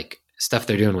about like stuff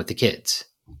they're doing with the kids.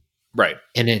 Right.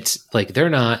 And it's like, they're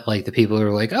not like the people who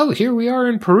are like, oh, here we are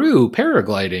in Peru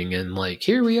paragliding. And like,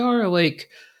 here we are, like,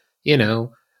 you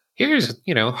know, here's,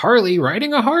 you know, Harley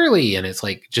riding a Harley. And it's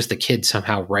like just the kids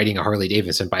somehow riding a Harley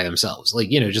Davidson by themselves.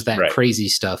 Like, you know, just that crazy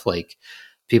stuff. Like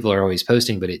people are always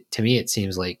posting, but to me, it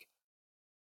seems like,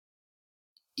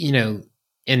 you know,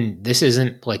 and this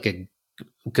isn't like a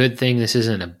good thing. This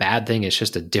isn't a bad thing. It's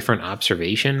just a different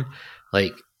observation.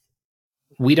 Like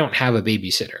we don't have a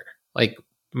babysitter. Like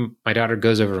my daughter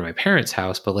goes over to my parents'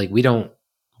 house, but like we don't,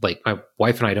 like my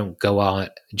wife and I don't go out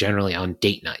generally on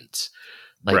date nights.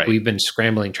 Like we've been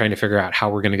scrambling, trying to figure out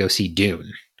how we're going to go see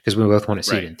Dune because we both want to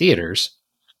see it in theaters.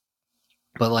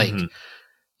 But like,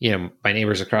 you know, my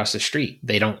neighbors across the street,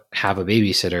 they don't have a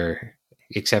babysitter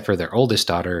except for their oldest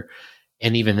daughter.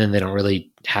 And even then they don't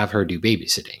really have her do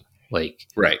babysitting. Like,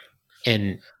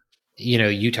 and you know,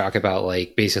 you talk about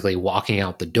like basically walking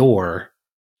out the door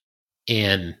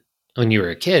and when you were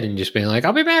a kid and just being like,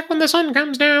 I'll be back when the sun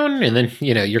comes down. And then,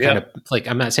 you know, you're kind of like,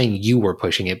 I'm not saying you were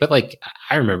pushing it, but like,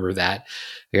 I remember that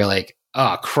you're like,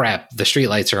 oh crap, the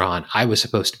streetlights are on. I was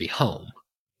supposed to be home.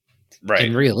 Right.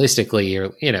 And realistically,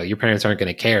 you know, your parents aren't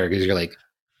going to care because you're like,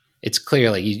 it's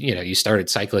clear, like, you know, you started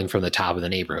cycling from the top of the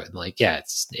neighborhood. Like, yeah,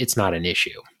 it's not an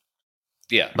issue.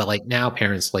 Yeah. But like now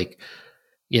parents like,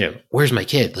 you know, where's my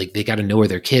kid? Like they got to know where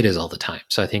their kid is all the time.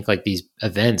 So I think like these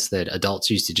events that adults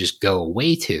used to just go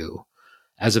away to,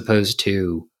 as opposed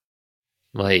to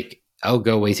like, I'll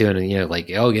go away to, and, you know,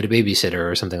 like, I'll get a babysitter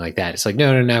or something like that. It's like,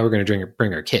 no, we're going to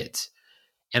bring our kids.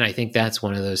 And I think that's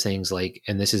one of those things like,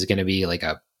 and this is going to be like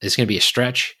it's going to be a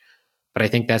stretch, but I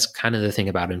think that's kind of the thing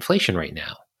about inflation right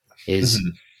now is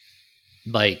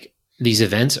like these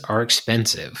events are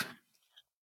expensive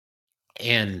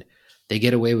and they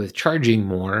get away with charging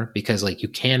more because like you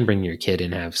can bring your kid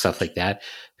and have stuff like that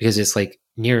because it's like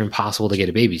near impossible to get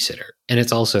a babysitter. And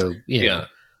it's also, you know,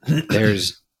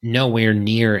 there's nowhere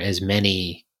near as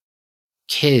many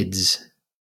kids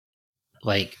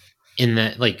like in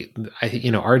that, like, you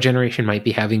know, our generation might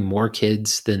be having more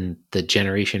kids than the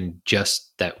generation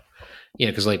just that, you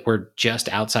know, because like we're just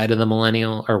outside of the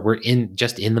millennial, or we're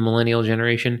just in the millennial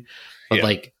generation, but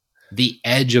like the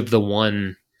edge of the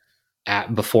one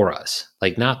before us,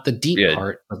 like not the deep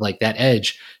part, but like that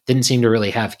edge didn't seem to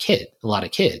really have a lot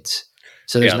of kids.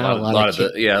 So there's not a lot of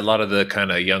a lot of the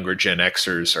kind of younger Gen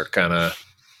Xers are kind of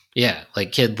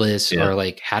like kidless or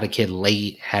like had a kid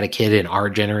late, had a kid in our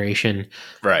generation,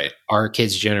 right? Our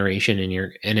kids' generation,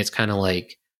 and it's kind of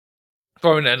like.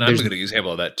 Well, and I'm a good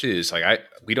example of that too. Is like I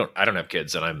don't have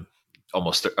kids, and I'm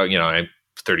almost you know, I'm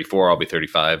 34. I'll be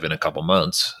 35 in a couple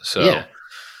months. So yeah,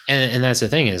 and that's the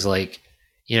thing is like,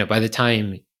 you know, by the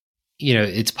time, you know,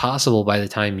 it's possible by the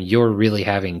time you're really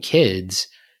having kids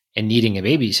and needing a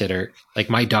babysitter, like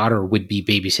my daughter would be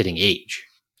babysitting age.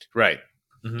 Right.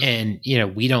 Mm-hmm. And, you know,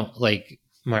 we don't like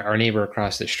our neighbor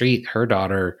across the street, her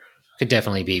daughter could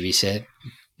definitely babysit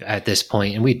at this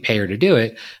point and we'd pay her to do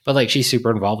it. But like, she's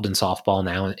super involved in softball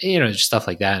now and, you know, just stuff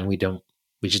like that. And we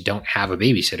just don't have a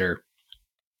babysitter,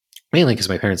 mainly because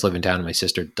my parents live in town and my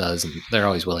sister does, and they're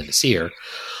always willing to see her.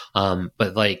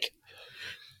 But like,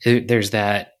 there's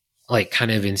that like kind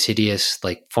of insidious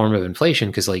like form of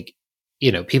inflation. Cause like,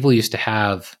 you know, people used to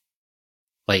have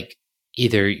like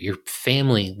either your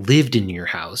family lived in your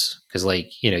house because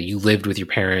like, you know, you lived with your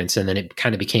parents and then it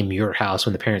kind of became your house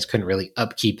when the parents couldn't really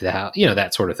upkeep the house, you know,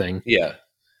 that sort of thing. Yeah.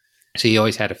 So you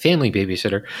always had a family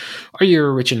babysitter, or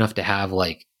you're rich enough to have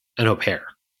like an au pair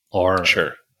or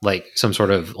sure, like some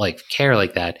sort of like care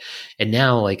like that. And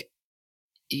now like,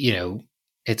 you know,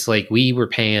 it's like we were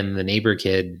paying the neighbor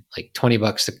kid like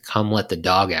 $20 to come let the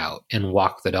dog out and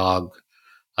walk the dog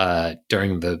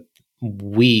during the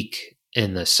week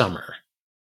in the summer.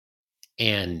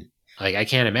 And like, I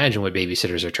can't imagine what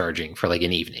babysitters are charging for like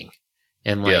an evening.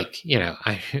 And like, you know,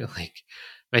 I like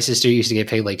my sister used to get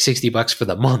paid like $60 for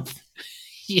the month,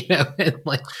 you know, and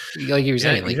like you were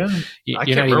saying, like, I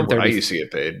can't remember what I used to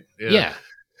get paid. Yeah.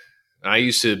 I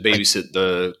used to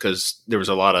babysit cause there was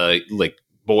a lot of like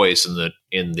boys in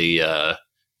the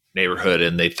neighborhood,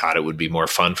 and they thought it would be more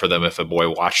fun for them if a boy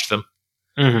watched them.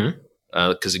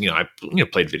 Mm-hmm. Cause you know, I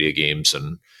played video games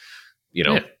and, you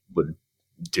know, would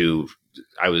do,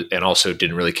 and also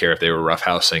didn't really care if they were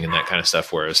roughhousing and that kind of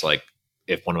stuff. Whereas like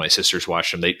if one of my sisters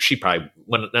watched them,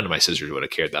 none of my sisters would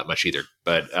have cared that much either.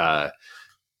 But,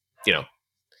 you know,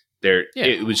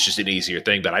 it was just an easier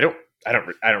thing, but I don't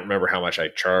remember how much I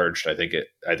charged. I think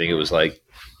it was like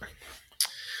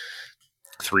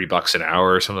 $3 an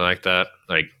hour or something like that.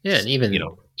 Like, yeah. And even, you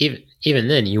know, even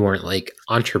then you weren't like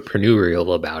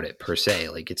entrepreneurial about it per se.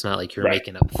 Like, it's not like you're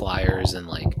making up flyers and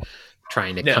like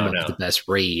trying to come up with the best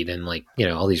rate and like, you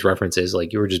know, all these references,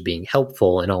 like you were just being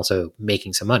helpful and also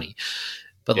making some money.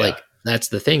 But like, that's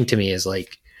the thing to me is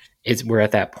like, we're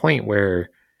at that point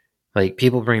where like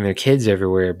people bring their kids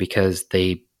everywhere because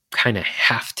they kind of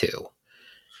have to.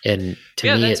 And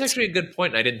to me, that's actually a good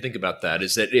point. I didn't think about that,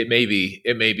 is that it may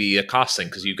be a cost thing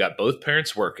because you've got both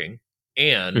parents working,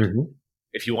 and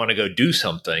if you want to go do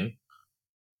something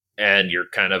and you're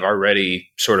kind of already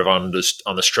sort of on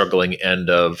the struggling end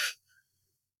of,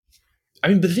 I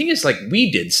mean, but the thing is, like,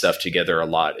 we did stuff together a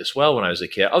lot as well when I was a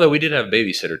kid. Although we did have a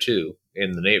babysitter too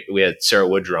in the neighborhood. We had Sarah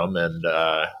Woodrum and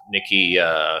Nikki.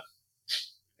 I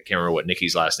can't remember what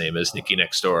Nikki's last name is. Nikki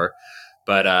next door,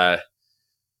 but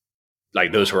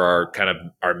like those were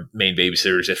our main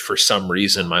babysitters. If for some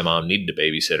reason my mom needed a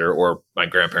babysitter or my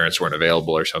grandparents weren't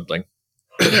available or something,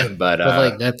 but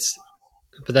like that's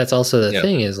also the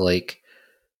thing is like,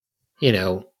 you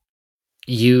know,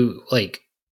 you like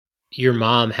your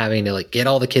mom having to like get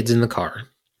all the kids in the car.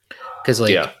 Cause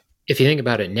like, if you think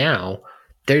about it now,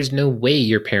 there's no way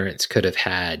your parents could have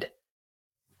had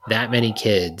that many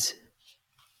kids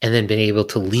and then been able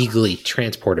to legally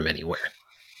transport them anywhere.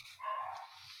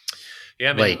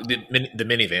 Yeah. I mean, like, the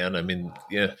minivan, I mean,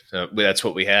 that's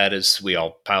what we had, is we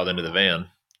all piled into the van.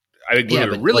 I mean, when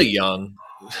we were really young,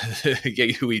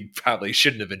 we probably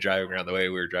shouldn't have been driving around the way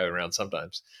we were driving around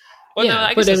sometimes. Well, no,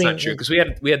 I guess that's not true, because we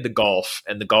had the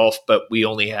Golf, but we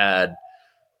only had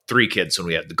 3 kids when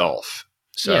we had the Golf.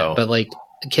 So, but like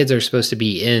the kids are supposed to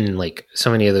be in like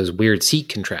so many of those weird seat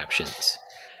contraptions,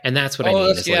 and that's what I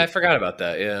mean. Like, I forgot about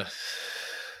that. Yeah,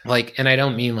 like, and I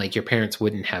don't mean like your parents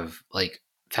wouldn't have like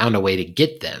found a way to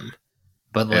get them,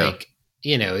 but like,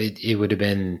 you know, it would have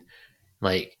been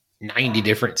like 90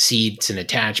 different seats and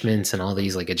attachments and all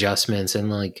these like adjustments, and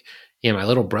like, you know, my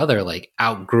little brother like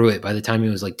outgrew it by the time he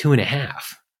was like 2.5.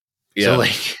 So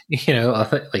like, you know,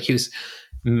 like he was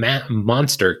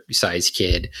monster sized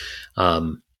kid.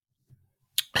 And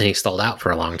he stalled out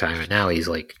for a long time. And now he's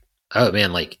like, oh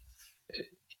man, like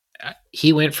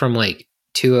he went from like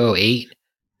 208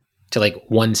 to like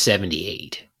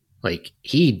 178. Like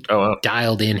he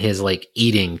dialed in his like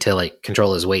eating to like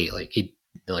control his weight. Like he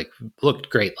like looked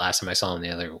great last time I saw him the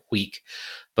other week,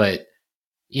 but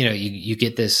you know, you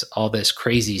get all this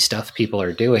crazy stuff people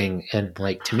are doing. And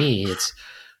like, to me, it's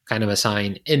kind of a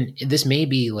sign. And this may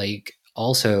be like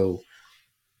also,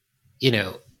 you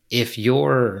know, if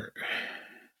you're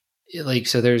like,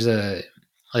 so there's a,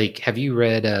 like, have you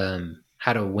read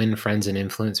How to Win Friends and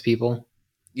Influence People?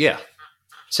 Yeah.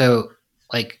 So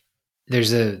like, there's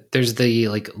the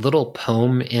like little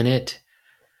poem in it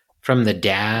from the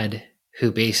dad who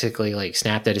basically like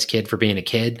snapped at his kid for being a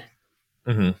kid.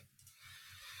 Mm-hmm.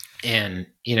 And,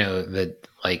 you know, the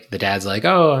dad's like,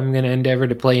 oh, I'm going to endeavor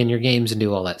to play in your games and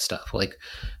do all that stuff. Like,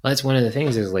 that's one of the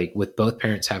things is like with both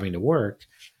parents having to work,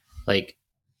 like,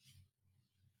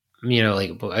 you know,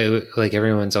 like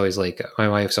everyone's always like, my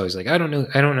wife's always like, I don't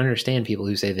understand people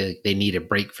who say that they need a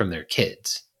break from their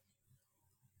kids.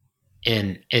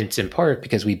 And it's in part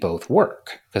because we both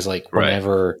work, because like we're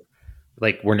never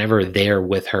there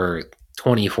with her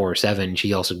 24/7.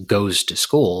 She also goes to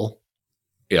school.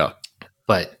 Yeah.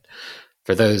 But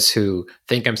for those who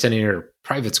think I'm sending her to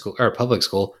private school or public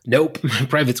school, nope,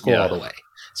 private school all the way.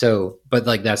 So, but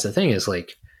like, that's the thing is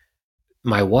like,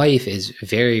 my wife is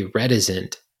very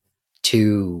reticent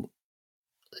to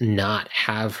not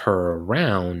have her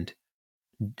around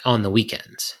on the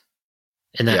weekends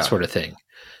and that sort of thing,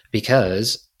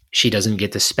 because she doesn't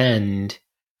get to spend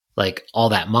like all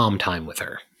that mom time with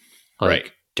her,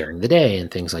 like during the day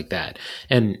and things like that.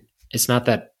 And it's not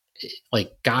that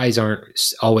like guys aren't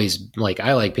always like,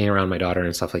 I like being around my daughter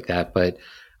and stuff like that, but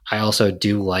I also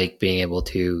do like being able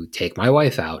to take my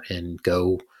wife out and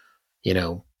go, you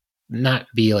know, not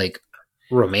be like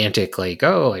romantic, like,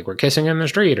 oh, like we're kissing in the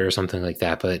street or something like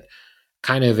that, but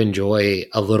kind of enjoy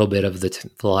a little bit of the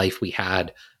life we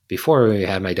had before we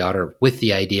had my daughter, with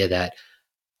the idea that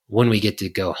when we get to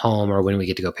go home or when we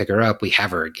get to go pick her up, we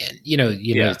have her again. You know,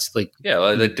 it's like,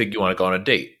 like you want to go on a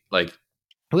date. Like,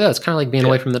 well, it's kind of like being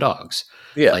away from the dogs.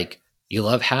 Yeah. Like you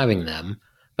love having them,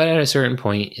 but at a certain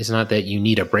point, it's not that you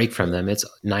need a break from them. It's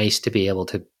nice to be able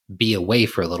to be away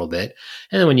for a little bit.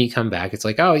 And then when you come back, it's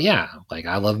like, oh yeah, like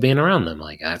I love being around them.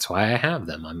 Like that's why I have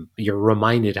them. You're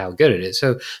reminded how good it is.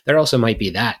 So there also might be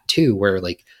that too, where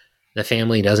like the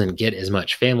family doesn't get as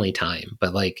much family time,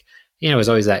 but like, it's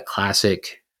always that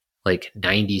classic like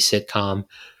 90s sitcom.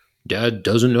 Dad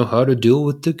doesn't know how to deal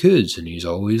with the kids and he's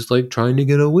always like trying to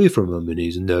get away from them and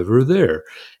he's never there.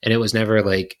 And it was never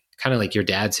like kind of like your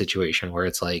dad's situation where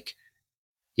it's like,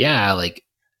 yeah, like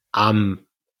I'm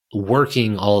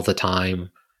working all the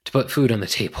time to put food on the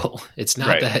table. It's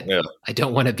not that I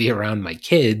don't want to be around my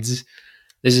kids.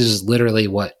 This is literally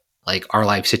what like our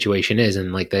life situation is.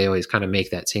 And like they always kind of make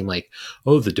that seem like,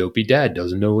 oh, the dopey dad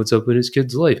doesn't know what's up in his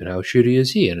kid's life and how shitty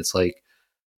is he? And it's like,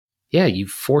 yeah, you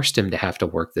forced him to have to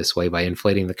work this way by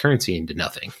inflating the currency into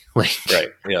nothing. Like,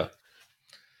 Yeah.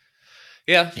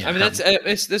 I mean, that's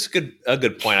a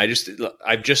good point.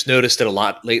 I've just noticed it a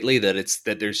lot lately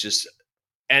that there's just,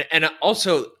 and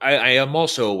also I am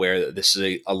also aware that this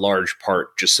is a large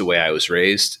part just the way I was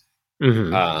raised,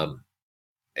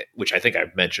 which I think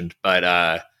I've mentioned,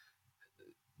 but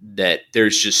that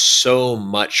there's just so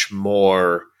much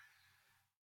more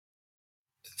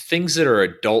things that are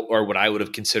adult, or what I would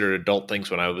have considered adult things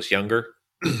when I was younger,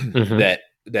 that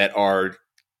are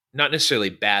not necessarily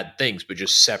bad things, but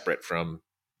just separate from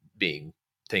being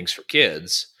things for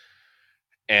kids.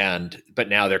 But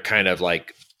now they're kind of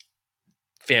like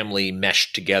family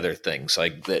meshed together things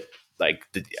like that.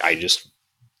 I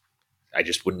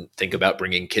just wouldn't think about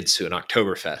bringing kids to an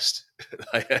Oktoberfest.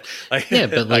 But like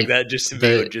that just to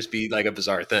me would just be like a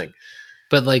bizarre thing.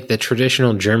 But like the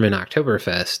traditional German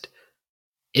Oktoberfest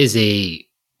is a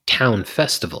town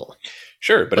festival.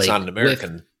 Sure, but it's not an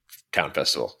American town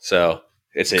festival. So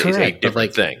it's a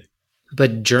different thing.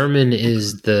 But German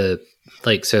is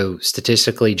so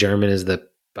statistically German is the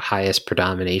highest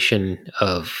predomination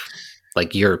of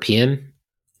like European.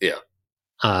 Yeah.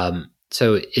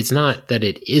 So it's not that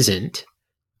it isn't,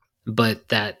 but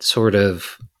that sort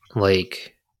of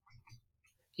like,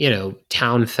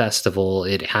 town festival,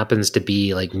 it happens to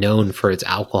be like known for its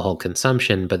alcohol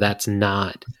consumption, but that's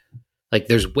not like,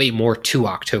 there's way more to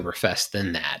Oktoberfest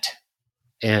than that.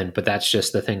 But that's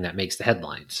just the thing that makes the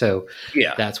headline. So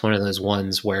that's one of those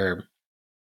ones where,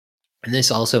 and this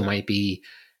also might be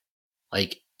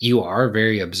like, you are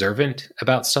very observant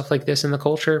about stuff like this in the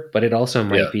culture, but it also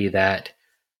might be that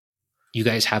you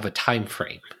guys have a time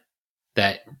frame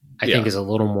that I think is a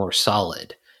little more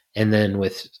solid. And then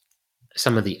with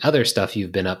some of the other stuff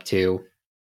you've been up to,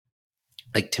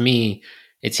 like to me,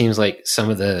 it seems like some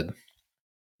of the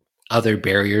other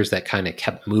barriers that kind of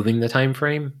kept moving the time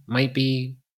frame might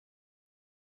be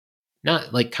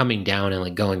not like coming down and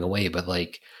like going away, but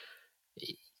like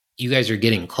you guys are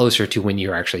getting closer to when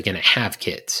you're actually going to have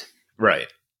kids. Right.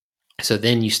 So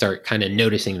then you start kind of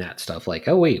noticing that stuff like,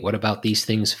 oh wait, what about these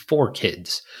things for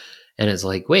kids? And it's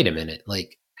like, wait a minute,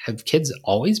 like have kids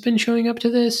always been showing up to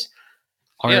this?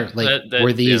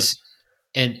 Were these,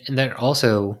 and that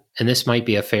also, and this might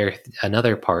be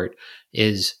another part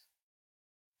is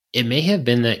it may have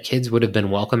been that kids would have been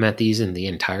welcome at these in the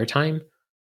entire time,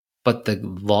 but the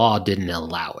law didn't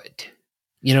allow it.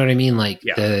 You know what I mean? Like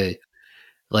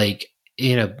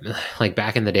like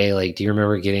back in the day, like, do you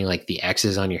remember getting like the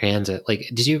X's on your hands? I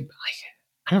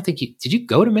don't think did you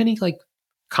go to many like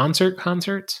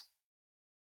concerts?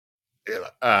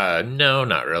 No,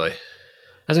 not really.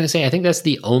 I was going to say, I think that's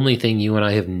the only thing you and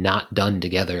I have not done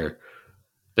together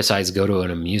besides go to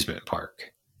an amusement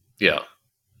park. Yeah.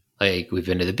 Like we've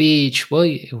been to the beach. Well,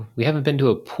 we haven't been to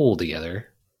a pool together,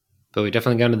 but we've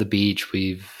definitely gone to the beach.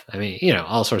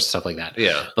 All sorts of stuff like that.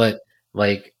 Yeah. But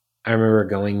like, I remember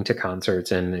going to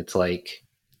concerts and it's like,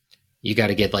 you got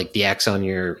to get like the X on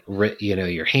your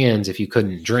hands if you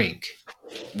couldn't drink.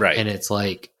 Right. And it's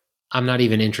like, I'm not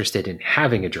even interested in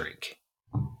having a drink.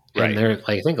 And they're like,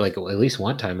 I think like at least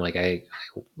one time, like I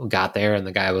got there and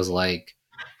the guy was like,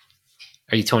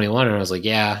 "Are you 21?" And I was like,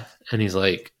 "Yeah." And he's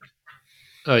like,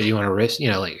 "Oh, you want a wrist?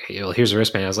 Like, well, here's a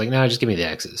wristband." I was like, "No, just give me the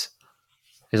X's."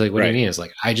 He's like, "What do you mean?" It's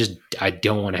like, I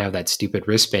don't want to have that stupid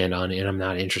wristband on, and I'm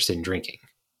not interested in drinking.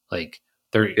 Like,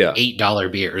 they're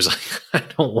 $8 beers. Like,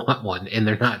 I don't want one, and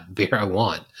they're not beer I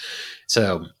want.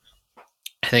 So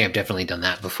I think I've definitely done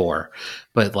that before.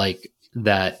 But like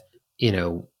that,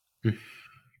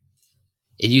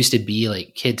 it used to be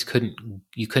like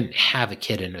you couldn't have a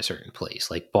kid in a certain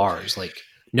place, like bars, like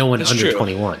no one That's under true.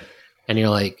 21. And you're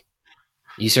like,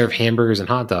 you serve hamburgers and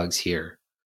hot dogs here.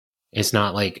 It's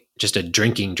not like just a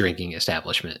drinking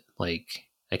establishment. Like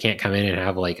I can't come in and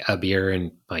have like a beer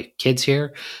and my kids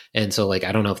here. And so like,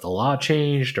 I don't know if the law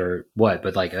changed or what,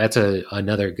 but like, that's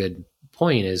another good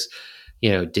point is,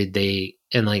 did they,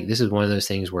 and like, this is one of those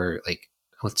things where like,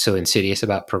 what's so insidious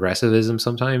about progressivism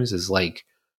sometimes is like,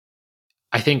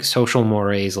 I think social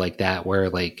mores like that, where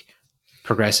like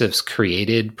progressives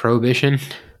created prohibition,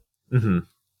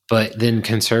 but then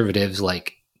conservatives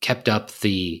like kept up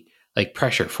the like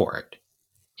pressure for it.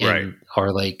 And,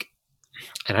 or like,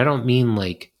 and I don't mean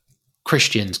like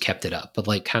Christians kept it up, but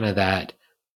like kind of that,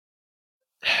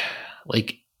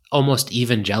 like almost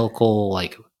evangelical,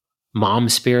 like mom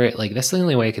spirit. Like that's the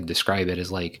only way I could describe it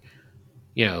is like,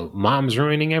 mom's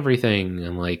ruining everything.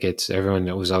 And like, everyone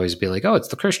was always be like, oh, it's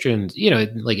the Christians,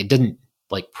 like it didn't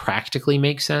like practically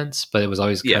make sense, but it was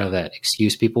always kind of that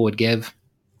excuse people would give.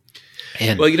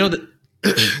 And well,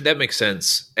 that makes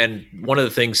sense. And one of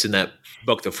the things in that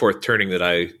book, The Fourth Turning, that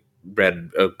I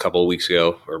read a couple of weeks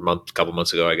ago or couple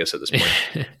months ago, I guess at this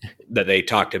point, that they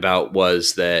talked about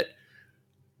was that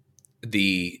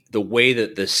the way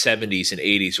that the 70s and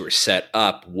 80s were set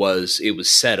up was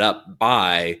set up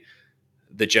by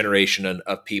the generation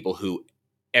of people who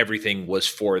everything was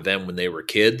for them when they were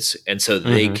kids. And so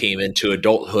they came into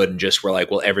adulthood and just were like,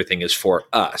 well, everything is for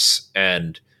us.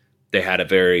 And they had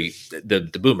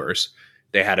the boomers,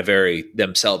 they had a very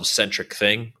themselves centric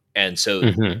thing. And so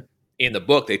in the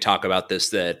book, they talk about this,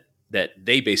 that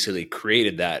they basically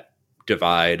created that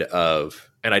divide of,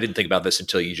 and I didn't think about this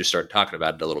until you just started talking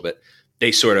about it a little bit.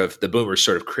 The boomers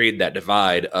sort of created that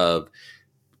divide of,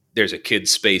 there's a kid's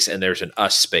space and there's an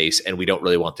us space, and we don't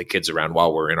really want the kids around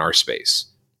while we're in our space.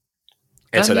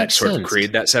 And so that sort of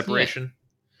created that separation.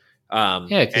 And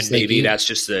maybe that's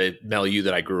just the milieu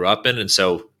that I grew up in. And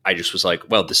so I just was like,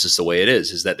 well, this is the way it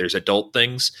is that there's adult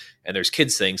things and there's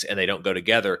kids things, and they don't go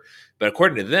together. But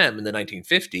according to them in the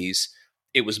 1950s,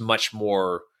 it was much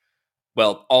more,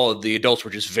 well, all of the adults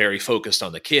were just very focused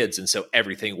on the kids. And so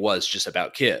everything was just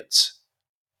about kids.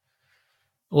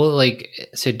 Well, like,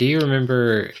 so do you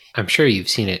remember, I'm sure you've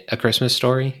seen it, A Christmas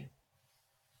Story?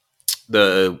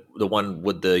 The one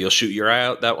with the, you'll shoot your eye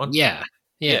out, that one? Yeah.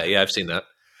 Yeah, I've seen that.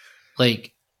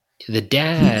 Like, the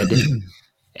dad,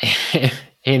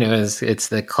 it's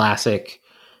the classic,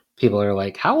 people are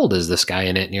like, how old is this guy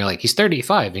in it? And you're like, he's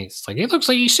 35. And it's like, he looks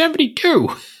like he's 72.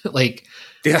 Like,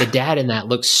 the dad in that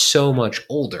looks so much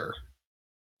older.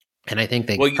 And I think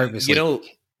they purposely...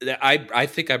 I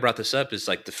think I brought this up, is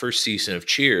like the first season of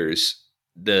Cheers,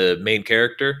 the main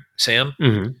character, Sam,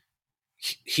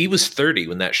 he was 30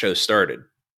 when that show started,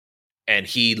 and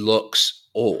he looks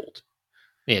old.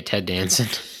 Yeah, Ted Danson.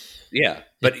 Yeah,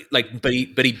 but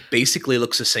he basically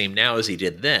looks the same now as he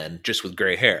did then, just with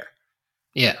gray hair.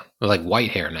 Yeah, like white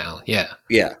hair now. Yeah.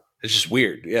 It's just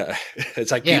weird. Yeah,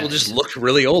 it's like people just looked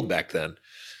really old back then.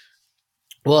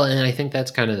 Well, and I think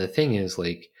that's kind of the thing is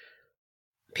like,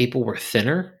 people were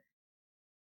thinner,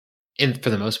 and for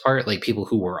the most part, like people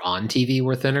who were on TV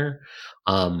were thinner.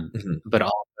 But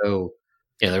also,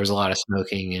 there was a lot of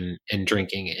smoking and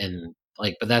drinking, and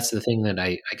like, but that's the thing that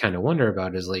I kind of wonder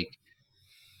about is like,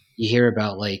 you hear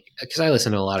about like, because I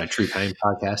listen to a lot of true crime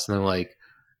podcasts, and they're like,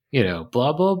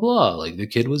 blah, blah, blah, like the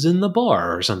kid was in the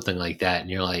bar or something like that. And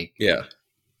you're like,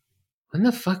 when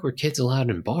the fuck were kids allowed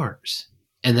in bars?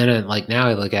 And then like, now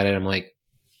I look at it, I'm like,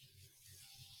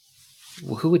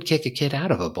 well, who would kick a kid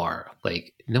out of a bar?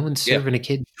 Like, no one's serving a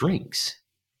kid drinks.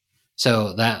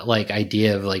 So that like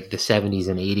idea of like the 70s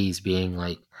and 80s being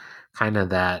like kind of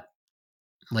that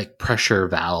like pressure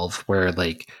valve where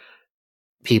like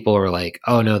people are like,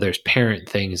 oh no, there's parent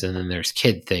things and then there's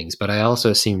kid things. But I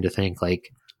also seem to think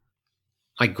like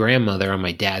my grandmother on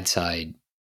my dad's side,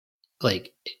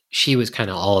 like she was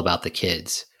kind of all about the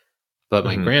kids. But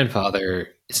my grandfather,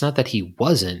 it's not that he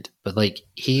wasn't, but like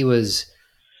he was...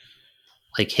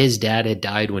 like his dad had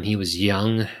died when he was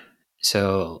young.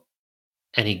 So,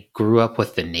 and he grew up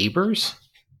with the neighbors.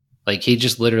 Like he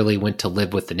just literally went to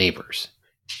live with the neighbors.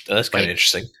 That's kind of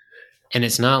interesting. And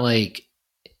it's not like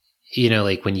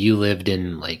like when you lived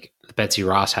in like the Betsy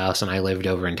Ross house and I lived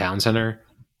over in Town Center.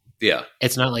 Yeah.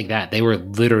 It's not like that. They were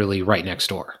literally right next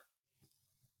door.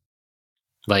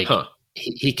 Like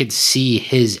he could see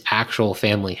his actual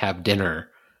family have dinner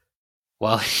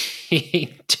while he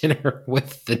ate dinner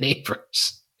with the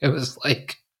neighbors. It was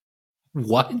like,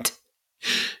 what?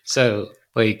 So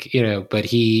like, but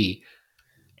he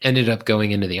ended up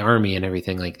going into the army and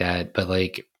everything like that. But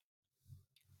like,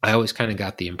 I always kind of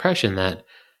got the impression that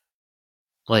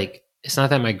like, it's not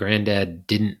that my granddad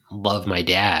didn't love my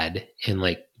dad and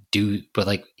like but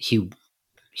like he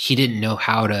didn't know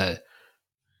how to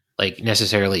like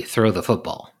necessarily throw the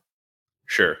football.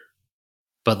 Sure.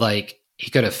 But like he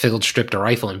could have field stripped a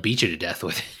rifle and beat you to death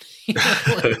with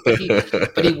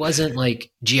it. But he wasn't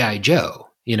like G.I. Joe.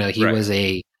 He was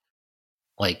a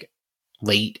like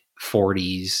late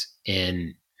 40s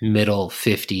and middle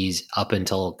 50s up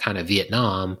until kind of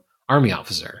Vietnam Army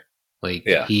officer. Like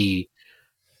he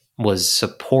was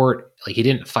support, like he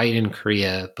didn't fight in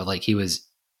Korea, but like he was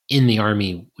in the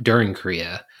army during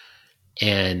Korea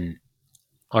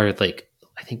or like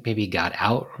I think maybe he got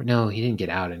out. No, he didn't get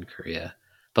out in Korea,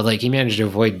 but like he managed to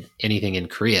avoid anything in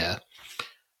Korea.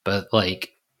 But like,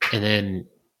 and then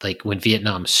like when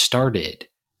Vietnam started,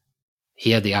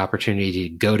 he had the opportunity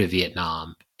to go to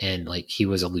Vietnam and like he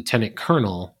was a lieutenant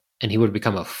colonel and he would have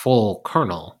become a full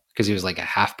colonel because he was like a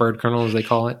half bird colonel as they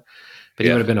call it. But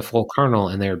he would have been a full colonel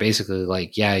and they were basically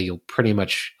like, yeah, you'll pretty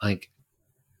much like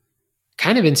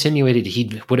kind of insinuated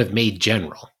he would have made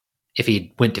general if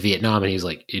he went to Vietnam and he was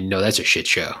like, no, that's a shit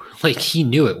show. Like he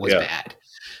knew it was bad.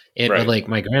 But like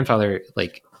my grandfather,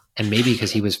 like, and maybe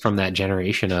because he was from that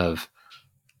generation of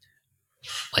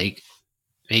like,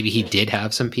 maybe he did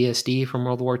have some PSD from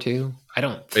World War II. I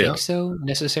don't think so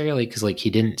necessarily. Cause like he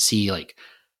didn't see like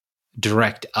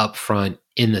direct upfront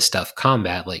in the stuff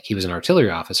combat. Like he was an artillery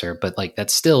officer, but like that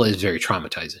still is very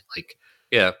traumatizing. Like,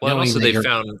 yeah. Well, also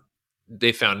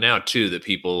they found now too that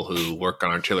people who work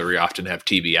on artillery often have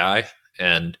TBI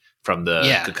and from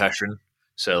the concussion.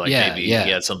 So like maybe he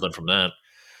had something from that.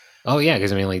 Oh yeah,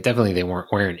 because I mean, like definitely they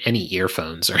weren't wearing any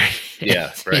earphones or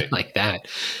anything like that.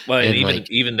 Well, and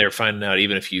even they're finding out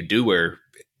even if you do wear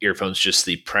earphones, just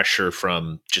the pressure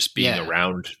from just being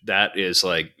around that is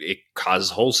like it causes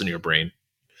holes in your brain.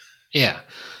 Yeah,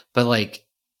 but like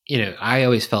I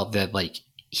always felt that like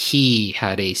he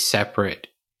had a separate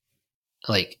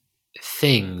like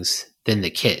things than the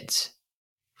kids,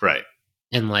 right?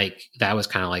 And like that was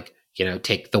kind of like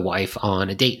take the wife on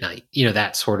a date night,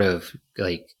 that sort of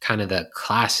like kind of the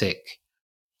classic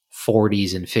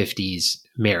 40s and 50s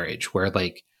marriage where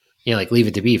like like Leave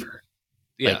It to Beaver,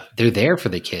 like they're there for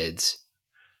the kids,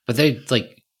 but they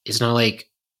like it's not like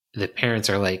the parents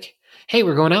are like, hey,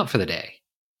 we're going out for the day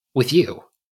with you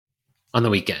on the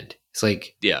weekend. It's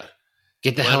like,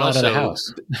 get the hell out of the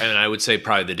house. And I would say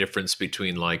probably the difference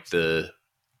between like the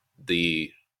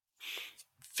 50s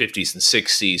and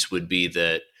 60s would be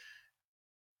that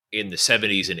in the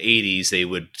 70s and 80s, they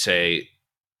would say,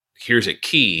 here's a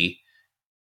key.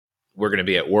 We're going to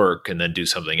be at work and then do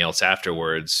something else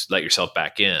afterwards. Let yourself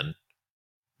back in.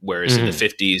 Whereas in the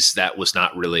 50s, that was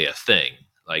not really a thing.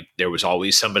 Like there was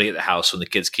always somebody at the house when the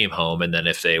kids came home. And then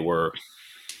if they were,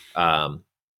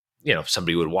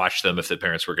 somebody would watch them if the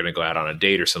parents were going to go out on a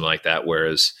date or something like that.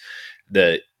 Whereas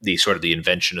the sort of the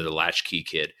invention of the latchkey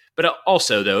kid. But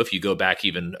also, though, if you go back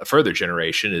even a further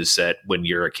generation, is that when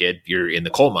you're a kid, you're in the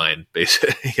coal mine,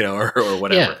 basically, or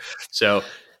whatever. Yeah. So,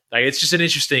 like, it's just an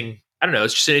interesting. I don't know.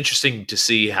 It's just interesting to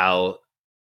see how,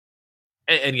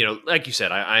 and like you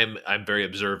said, I'm very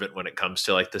observant when it comes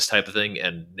to like this type of thing,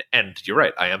 and you're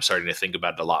right. I am starting to think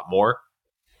about it a lot more,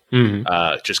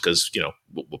 just because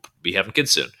we'll be having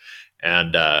kids soon,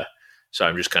 and so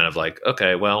I'm just kind of like,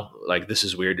 okay, well, like this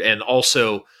is weird, and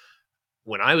also.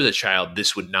 When I was a child,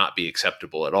 this would not be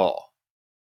acceptable at all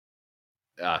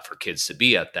for kids to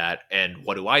be at that. And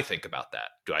what do I think about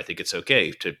that? Do I think it's okay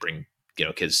to bring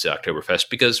kids to Oktoberfest?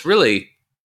 Because really,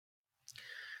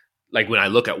 like when I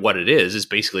look at what it is, it's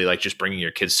basically like just bringing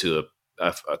your kids to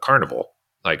a carnival,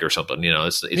 like or something.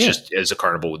 It's just as a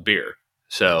carnival with beer.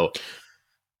 So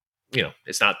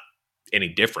it's not any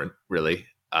different really.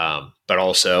 But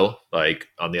also, like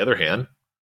on the other hand.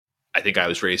 I think I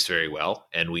was raised very well,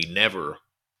 and we never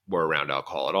were around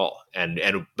alcohol at all. And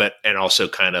also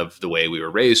kind of the way we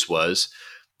were raised was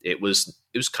it was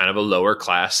kind of a lower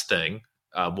class thing.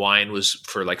 Wine was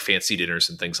for like fancy dinners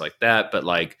and things like that. But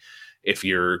like if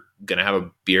you're going to have a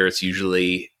beer, it's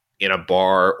usually in a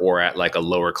bar or at like a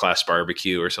lower class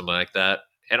barbecue or something like that.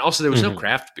 And also there was no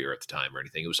craft beer at the time or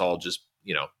anything. It was all just,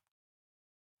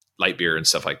 light beer and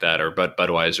stuff like that, or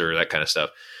Budweiser, that kind of stuff.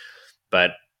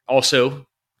 But also,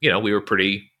 we were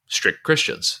pretty strict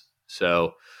Christians.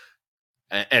 So,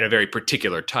 and a very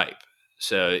particular type.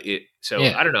 So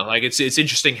I don't know, like it's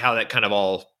interesting how that kind of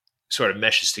all sort of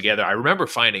meshes together. I remember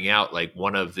finding out like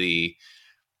one of the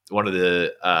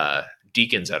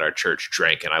deacons at our church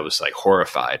drank, and I was like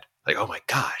horrified, like, oh my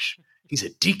gosh, he's a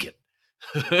deacon.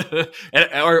 and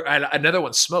another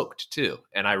one smoked too.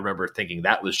 And I remember thinking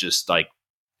that was just like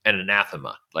an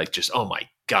anathema, like just, oh my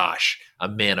gosh, a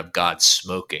man of God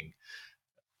smoking.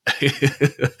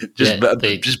 just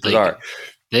bizarre.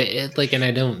 And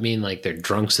I don't mean like they're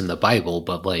drunks in the Bible,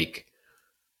 but like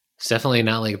it's definitely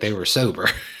not like they were sober.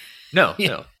 No.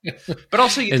 But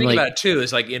also you think about it too,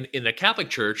 is like in the Catholic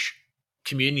Church,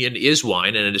 communion is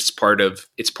wine, and it's part of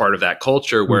that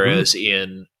culture. Whereas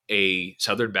in a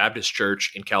Southern Baptist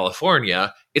church in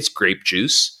California, it's grape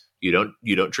juice. You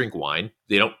don't drink wine.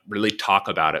 They don't really talk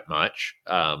about it much.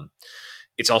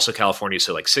 It's also California,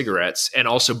 so like cigarettes, and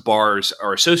also bars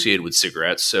are associated with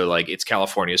cigarettes. So like it's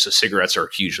California, so cigarettes are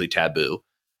hugely taboo.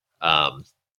 And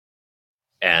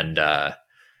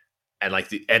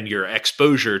your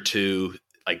exposure to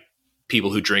like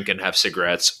people who drink and have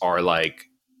cigarettes are like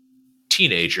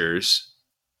teenagers,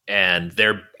 and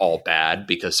they're all bad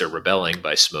because they're rebelling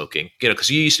by smoking,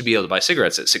 because you used to be able to buy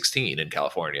cigarettes at 16 in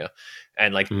California.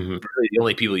 And like really the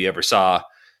only people you ever saw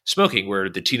smoking were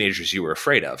the teenagers you were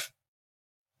afraid of,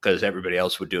 because everybody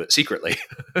else would do it secretly.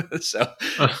 So,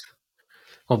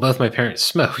 well, both my parents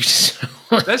smoked. So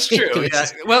that's true. Yeah.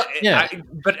 Well, yeah.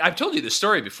 But I've told you the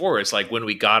story before. It's like when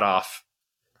we got off,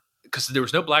 because there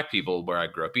was no black people where I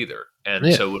grew up either.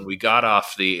 And so when we got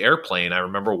off the airplane, I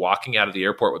remember walking out of the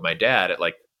airport with my dad at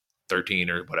like 13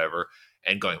 or whatever,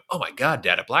 and going, "Oh my God,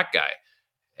 Dad, a black guy."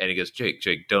 And he goes, Jake,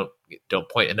 don't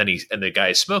point. And then the guy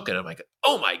is smoking. I'm like,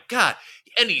 "Oh my God."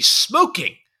 And he's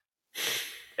smoking.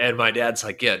 And my dad's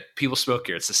like, "Yeah, people smoke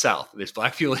here. It's the South. There's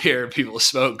black people here and people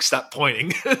smoke. Stop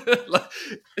pointing."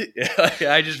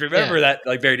 I just remember that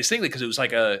like very distinctly, because it was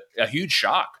like a huge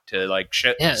shock to like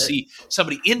see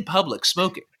somebody in public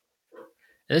smoking.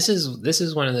 This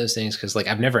is one of those things, because like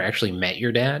I've never actually met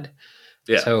your dad.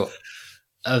 Yeah. So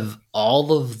of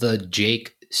all of the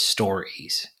Jake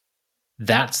stories,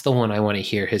 that's the one I want to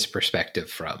hear his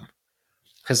perspective from.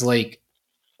 Because like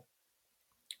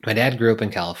my dad grew up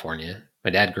in California. My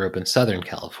dad grew up in Southern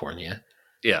California.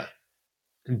 Yeah.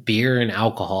 Beer and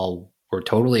alcohol were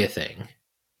totally a thing.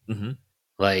 Mm-hmm.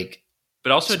 Like,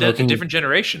 but also a different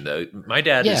generation though. My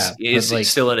dad is like,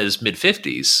 still in his mid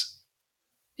 50s.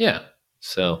 Yeah.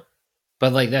 So,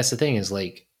 but like, that's the thing, is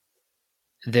like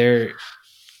the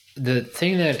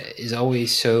thing that is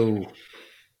always so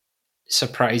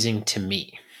surprising to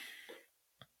me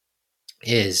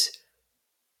is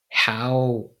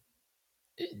how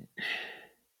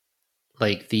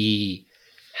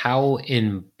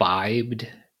imbibed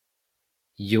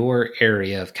your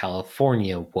area of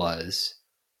California was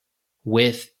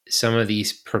with some of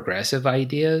these progressive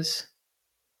ideas,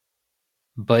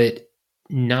 but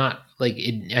not like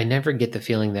it. I never get the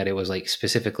feeling that it was like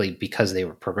specifically because they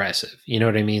were progressive. You know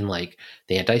what I mean? Like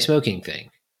the anti-smoking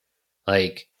thing.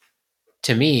 Like,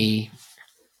 to me,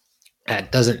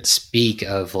 that doesn't speak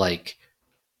of like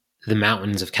the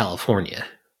mountains of California.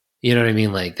 You know what I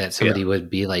mean? Like that somebody would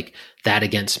be like that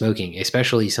against smoking,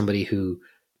 especially somebody who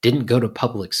didn't go to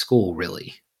public school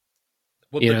really.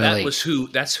 Well, but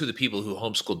that's who the people who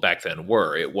homeschooled back then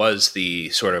were. It was the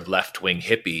sort of left-wing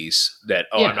hippies that,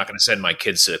 I'm not going to send my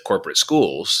kids to corporate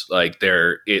schools. Like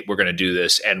we're going to do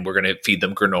this, and we're going to feed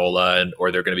them granola,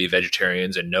 or they're going to be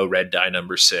vegetarians and no red dye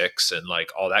number 6 and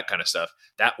like all that kind of stuff.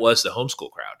 That was the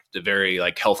homeschool crowd, the very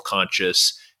like health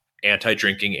conscious,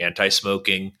 anti-drinking,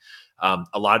 anti-smoking.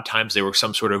 A lot of times they were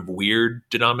some sort of weird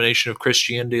denomination of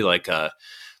Christianity, like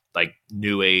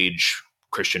New Age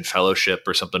Christian Fellowship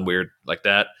or something weird like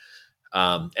that.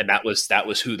 And that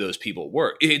was who those people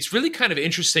were. It's really kind of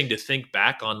interesting to think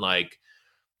back on like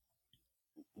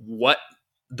what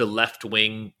the left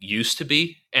wing used to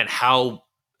be and how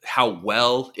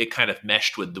well it kind of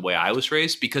meshed with the way I was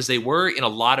raised, because they were in a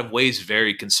lot of ways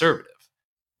very conservative.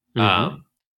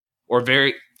 Or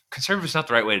very conservative is not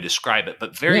the right way to describe it,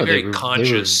 but very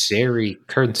conscious. They were very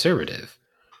conservative.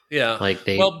 Yeah. Like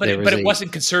but it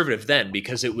wasn't conservative then,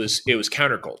 because it was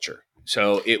counterculture.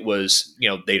 So it was,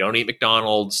 they don't eat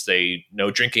McDonald's.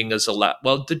 No drinking is allowed.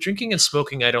 Well, the drinking and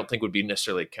smoking, I don't think would be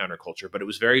necessarily counterculture, but it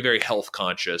was very, very health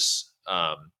conscious.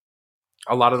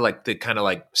 A lot of like the kind of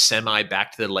like semi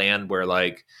back to the land where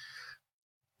like,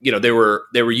 they were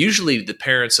usually the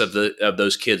parents of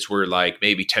those kids were like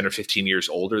maybe 10 or 15 years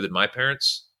older than my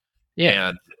parents. Yeah.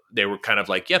 And they were kind of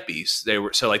like yuppies. They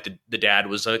were, so like the dad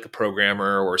was like a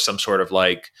programmer or some sort of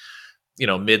like,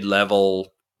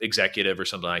 mid-level executive or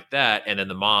something like that. And then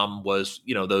the mom was,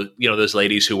 those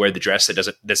ladies who wear the dress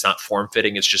that's not form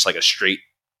fitting. It's just like a straight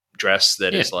dress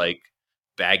that is like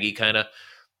baggy, kind of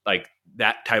like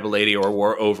that type of lady, or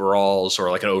wore overalls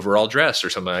or like an overall dress or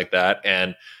something like that.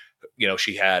 And,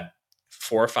 she had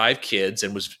 4 or 5 kids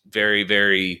and was very,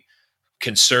 very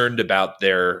concerned about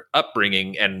their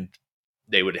upbringing. And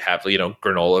they would have,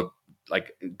 granola.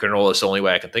 Like granola is the only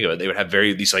way I can think of it. They would have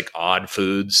these like odd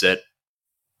foods that,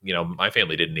 my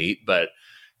family didn't eat, but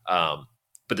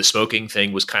the smoking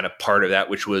thing was kind of part of that,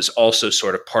 which was also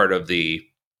sort of part of the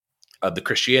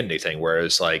Christianity thing.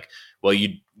 Whereas like, well,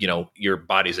 your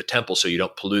body's a temple, so you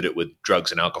don't pollute it with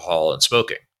drugs and alcohol and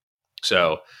smoking.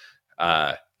 So,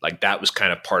 like that was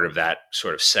kind of part of that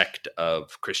sort of sect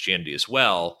of Christianity as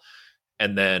well.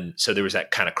 And then, so there was that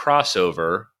kind of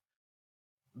crossover,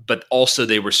 but also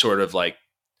they were sort of like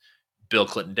Bill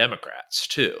Clinton Democrats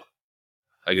too.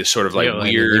 I guess sort of like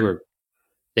weird.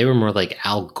 They were more like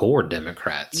Al Gore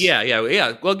Democrats. Yeah.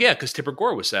 Well, yeah, because Tipper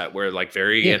Gore was that, where like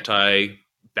very anti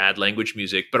bad language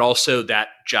music, but also that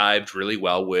jived really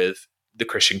well with the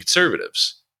Christian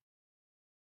conservatives.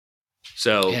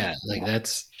 So yeah, like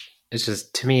it's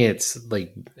just, to me, it's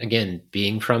like, again,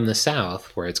 being from the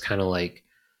South, where it's kind of like,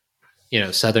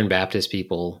 Southern Baptist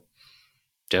people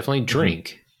definitely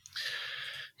drink,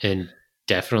 and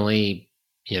definitely,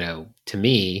 to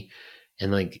me,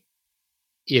 and like,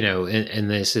 and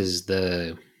this is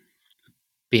the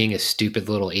being a stupid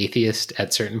little atheist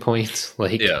at certain points,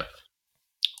 like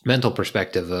mental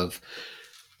perspective of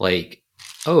like,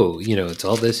 oh, it's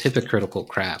all this hypocritical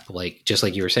crap. Like, just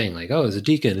like you were saying, like, oh, as a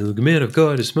deacon, the man of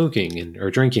God is smoking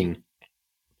or drinking,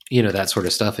 that sort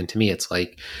of stuff. And to me, it's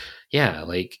like, yeah,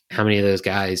 like how many of those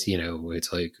guys,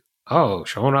 it's like, oh,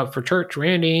 showing up for church,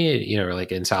 Randy, or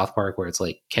like in South Park, where it's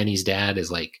like Kenny's dad is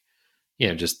like,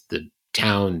 just the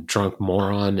town drunk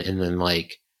moron. And then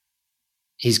like,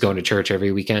 he's going to church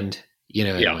every weekend,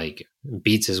 and like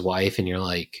beats his wife. And you're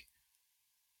like,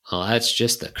 oh, that's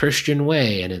just the Christian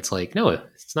way. And it's like, no,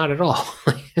 it's not at all.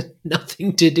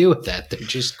 Nothing to do with that. They're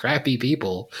just crappy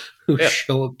people who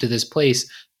show up to this place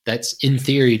that's in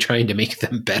theory trying to make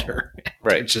them better.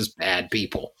 Right. They're just bad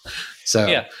people. So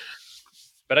yeah.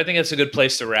 But I think it's a good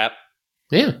place to wrap.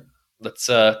 Yeah. Let's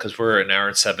because we're an hour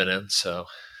and 7 in. So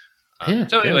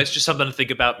anyways, just something to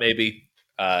think about. Maybe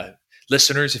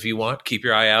listeners, if you want, keep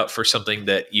your eye out for something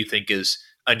that you think is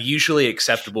unusually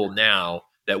acceptable now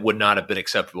that would not have been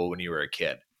acceptable when you were a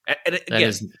kid. And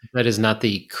again, that is not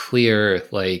the clear,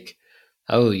 like,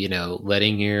 oh,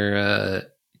 letting your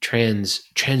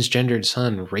transgendered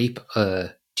son rape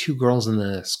 2 girls in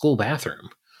the school bathroom.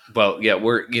 Well, yeah,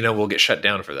 we'll get shut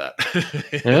down for that.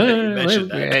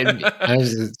 I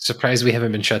was surprised we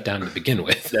haven't been shut down to begin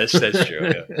with. That's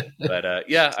true. Yeah. But I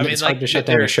mean, it's hard to shut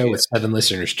down a show with 7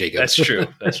 listeners, Jacob. That's true.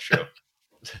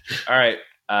 All right.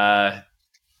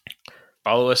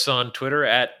 Follow us on Twitter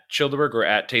at Childeberg or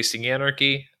at Tasting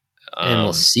Anarchy. And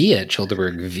we'll see you at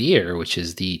Childeberg Veer, which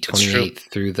is the 28th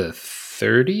through the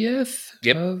 30th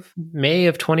of May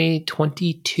of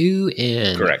 2022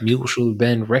 in Mutual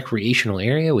Bend Recreational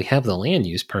Area. We have the land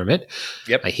use permit.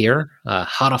 Yep. I hear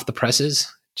hot off the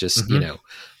presses, just,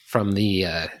 from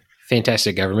the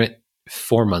fantastic government,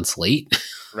 4 months late.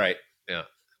 Right. Yeah.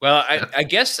 Well, I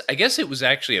guess it was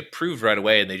actually approved right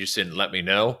away and they just didn't let me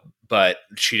know, but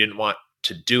she didn't want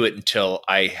to do it until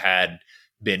I had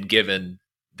been given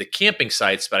the camping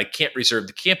sites, but I can't reserve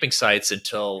the camping sites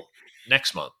until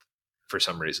next month for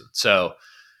some reason. So,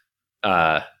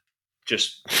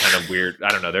 just kind of weird. I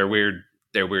don't know. They're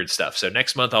weird stuff. So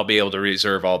next month I'll be able to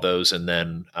reserve all those, and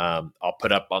then I'll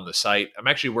put up on the site. I'm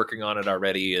actually working on it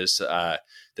already. It's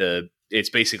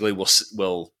basically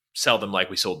we'll sell them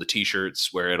like we sold the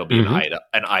t-shirts, where it'll be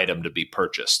an item to be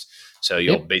purchased. So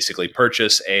you'll basically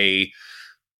purchase a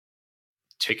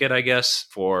ticket, I guess,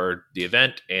 for the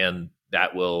event, and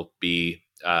that will be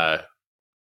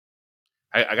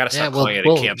I gotta stop calling it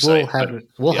a campsite.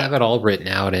 We'll have it all written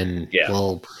out, and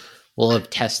we'll have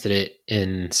tested it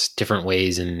in different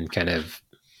ways and kind of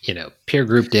peer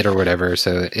grouped it or whatever,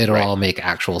 so it'll all make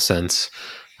actual sense,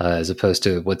 as opposed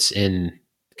to what's in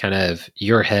kind of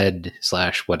your head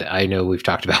 / what I know we've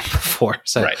talked about before.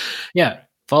 So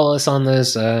follow us on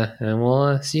this, and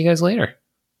we'll see you guys later.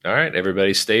 All right,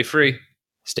 everybody, stay free.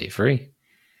 Stay free.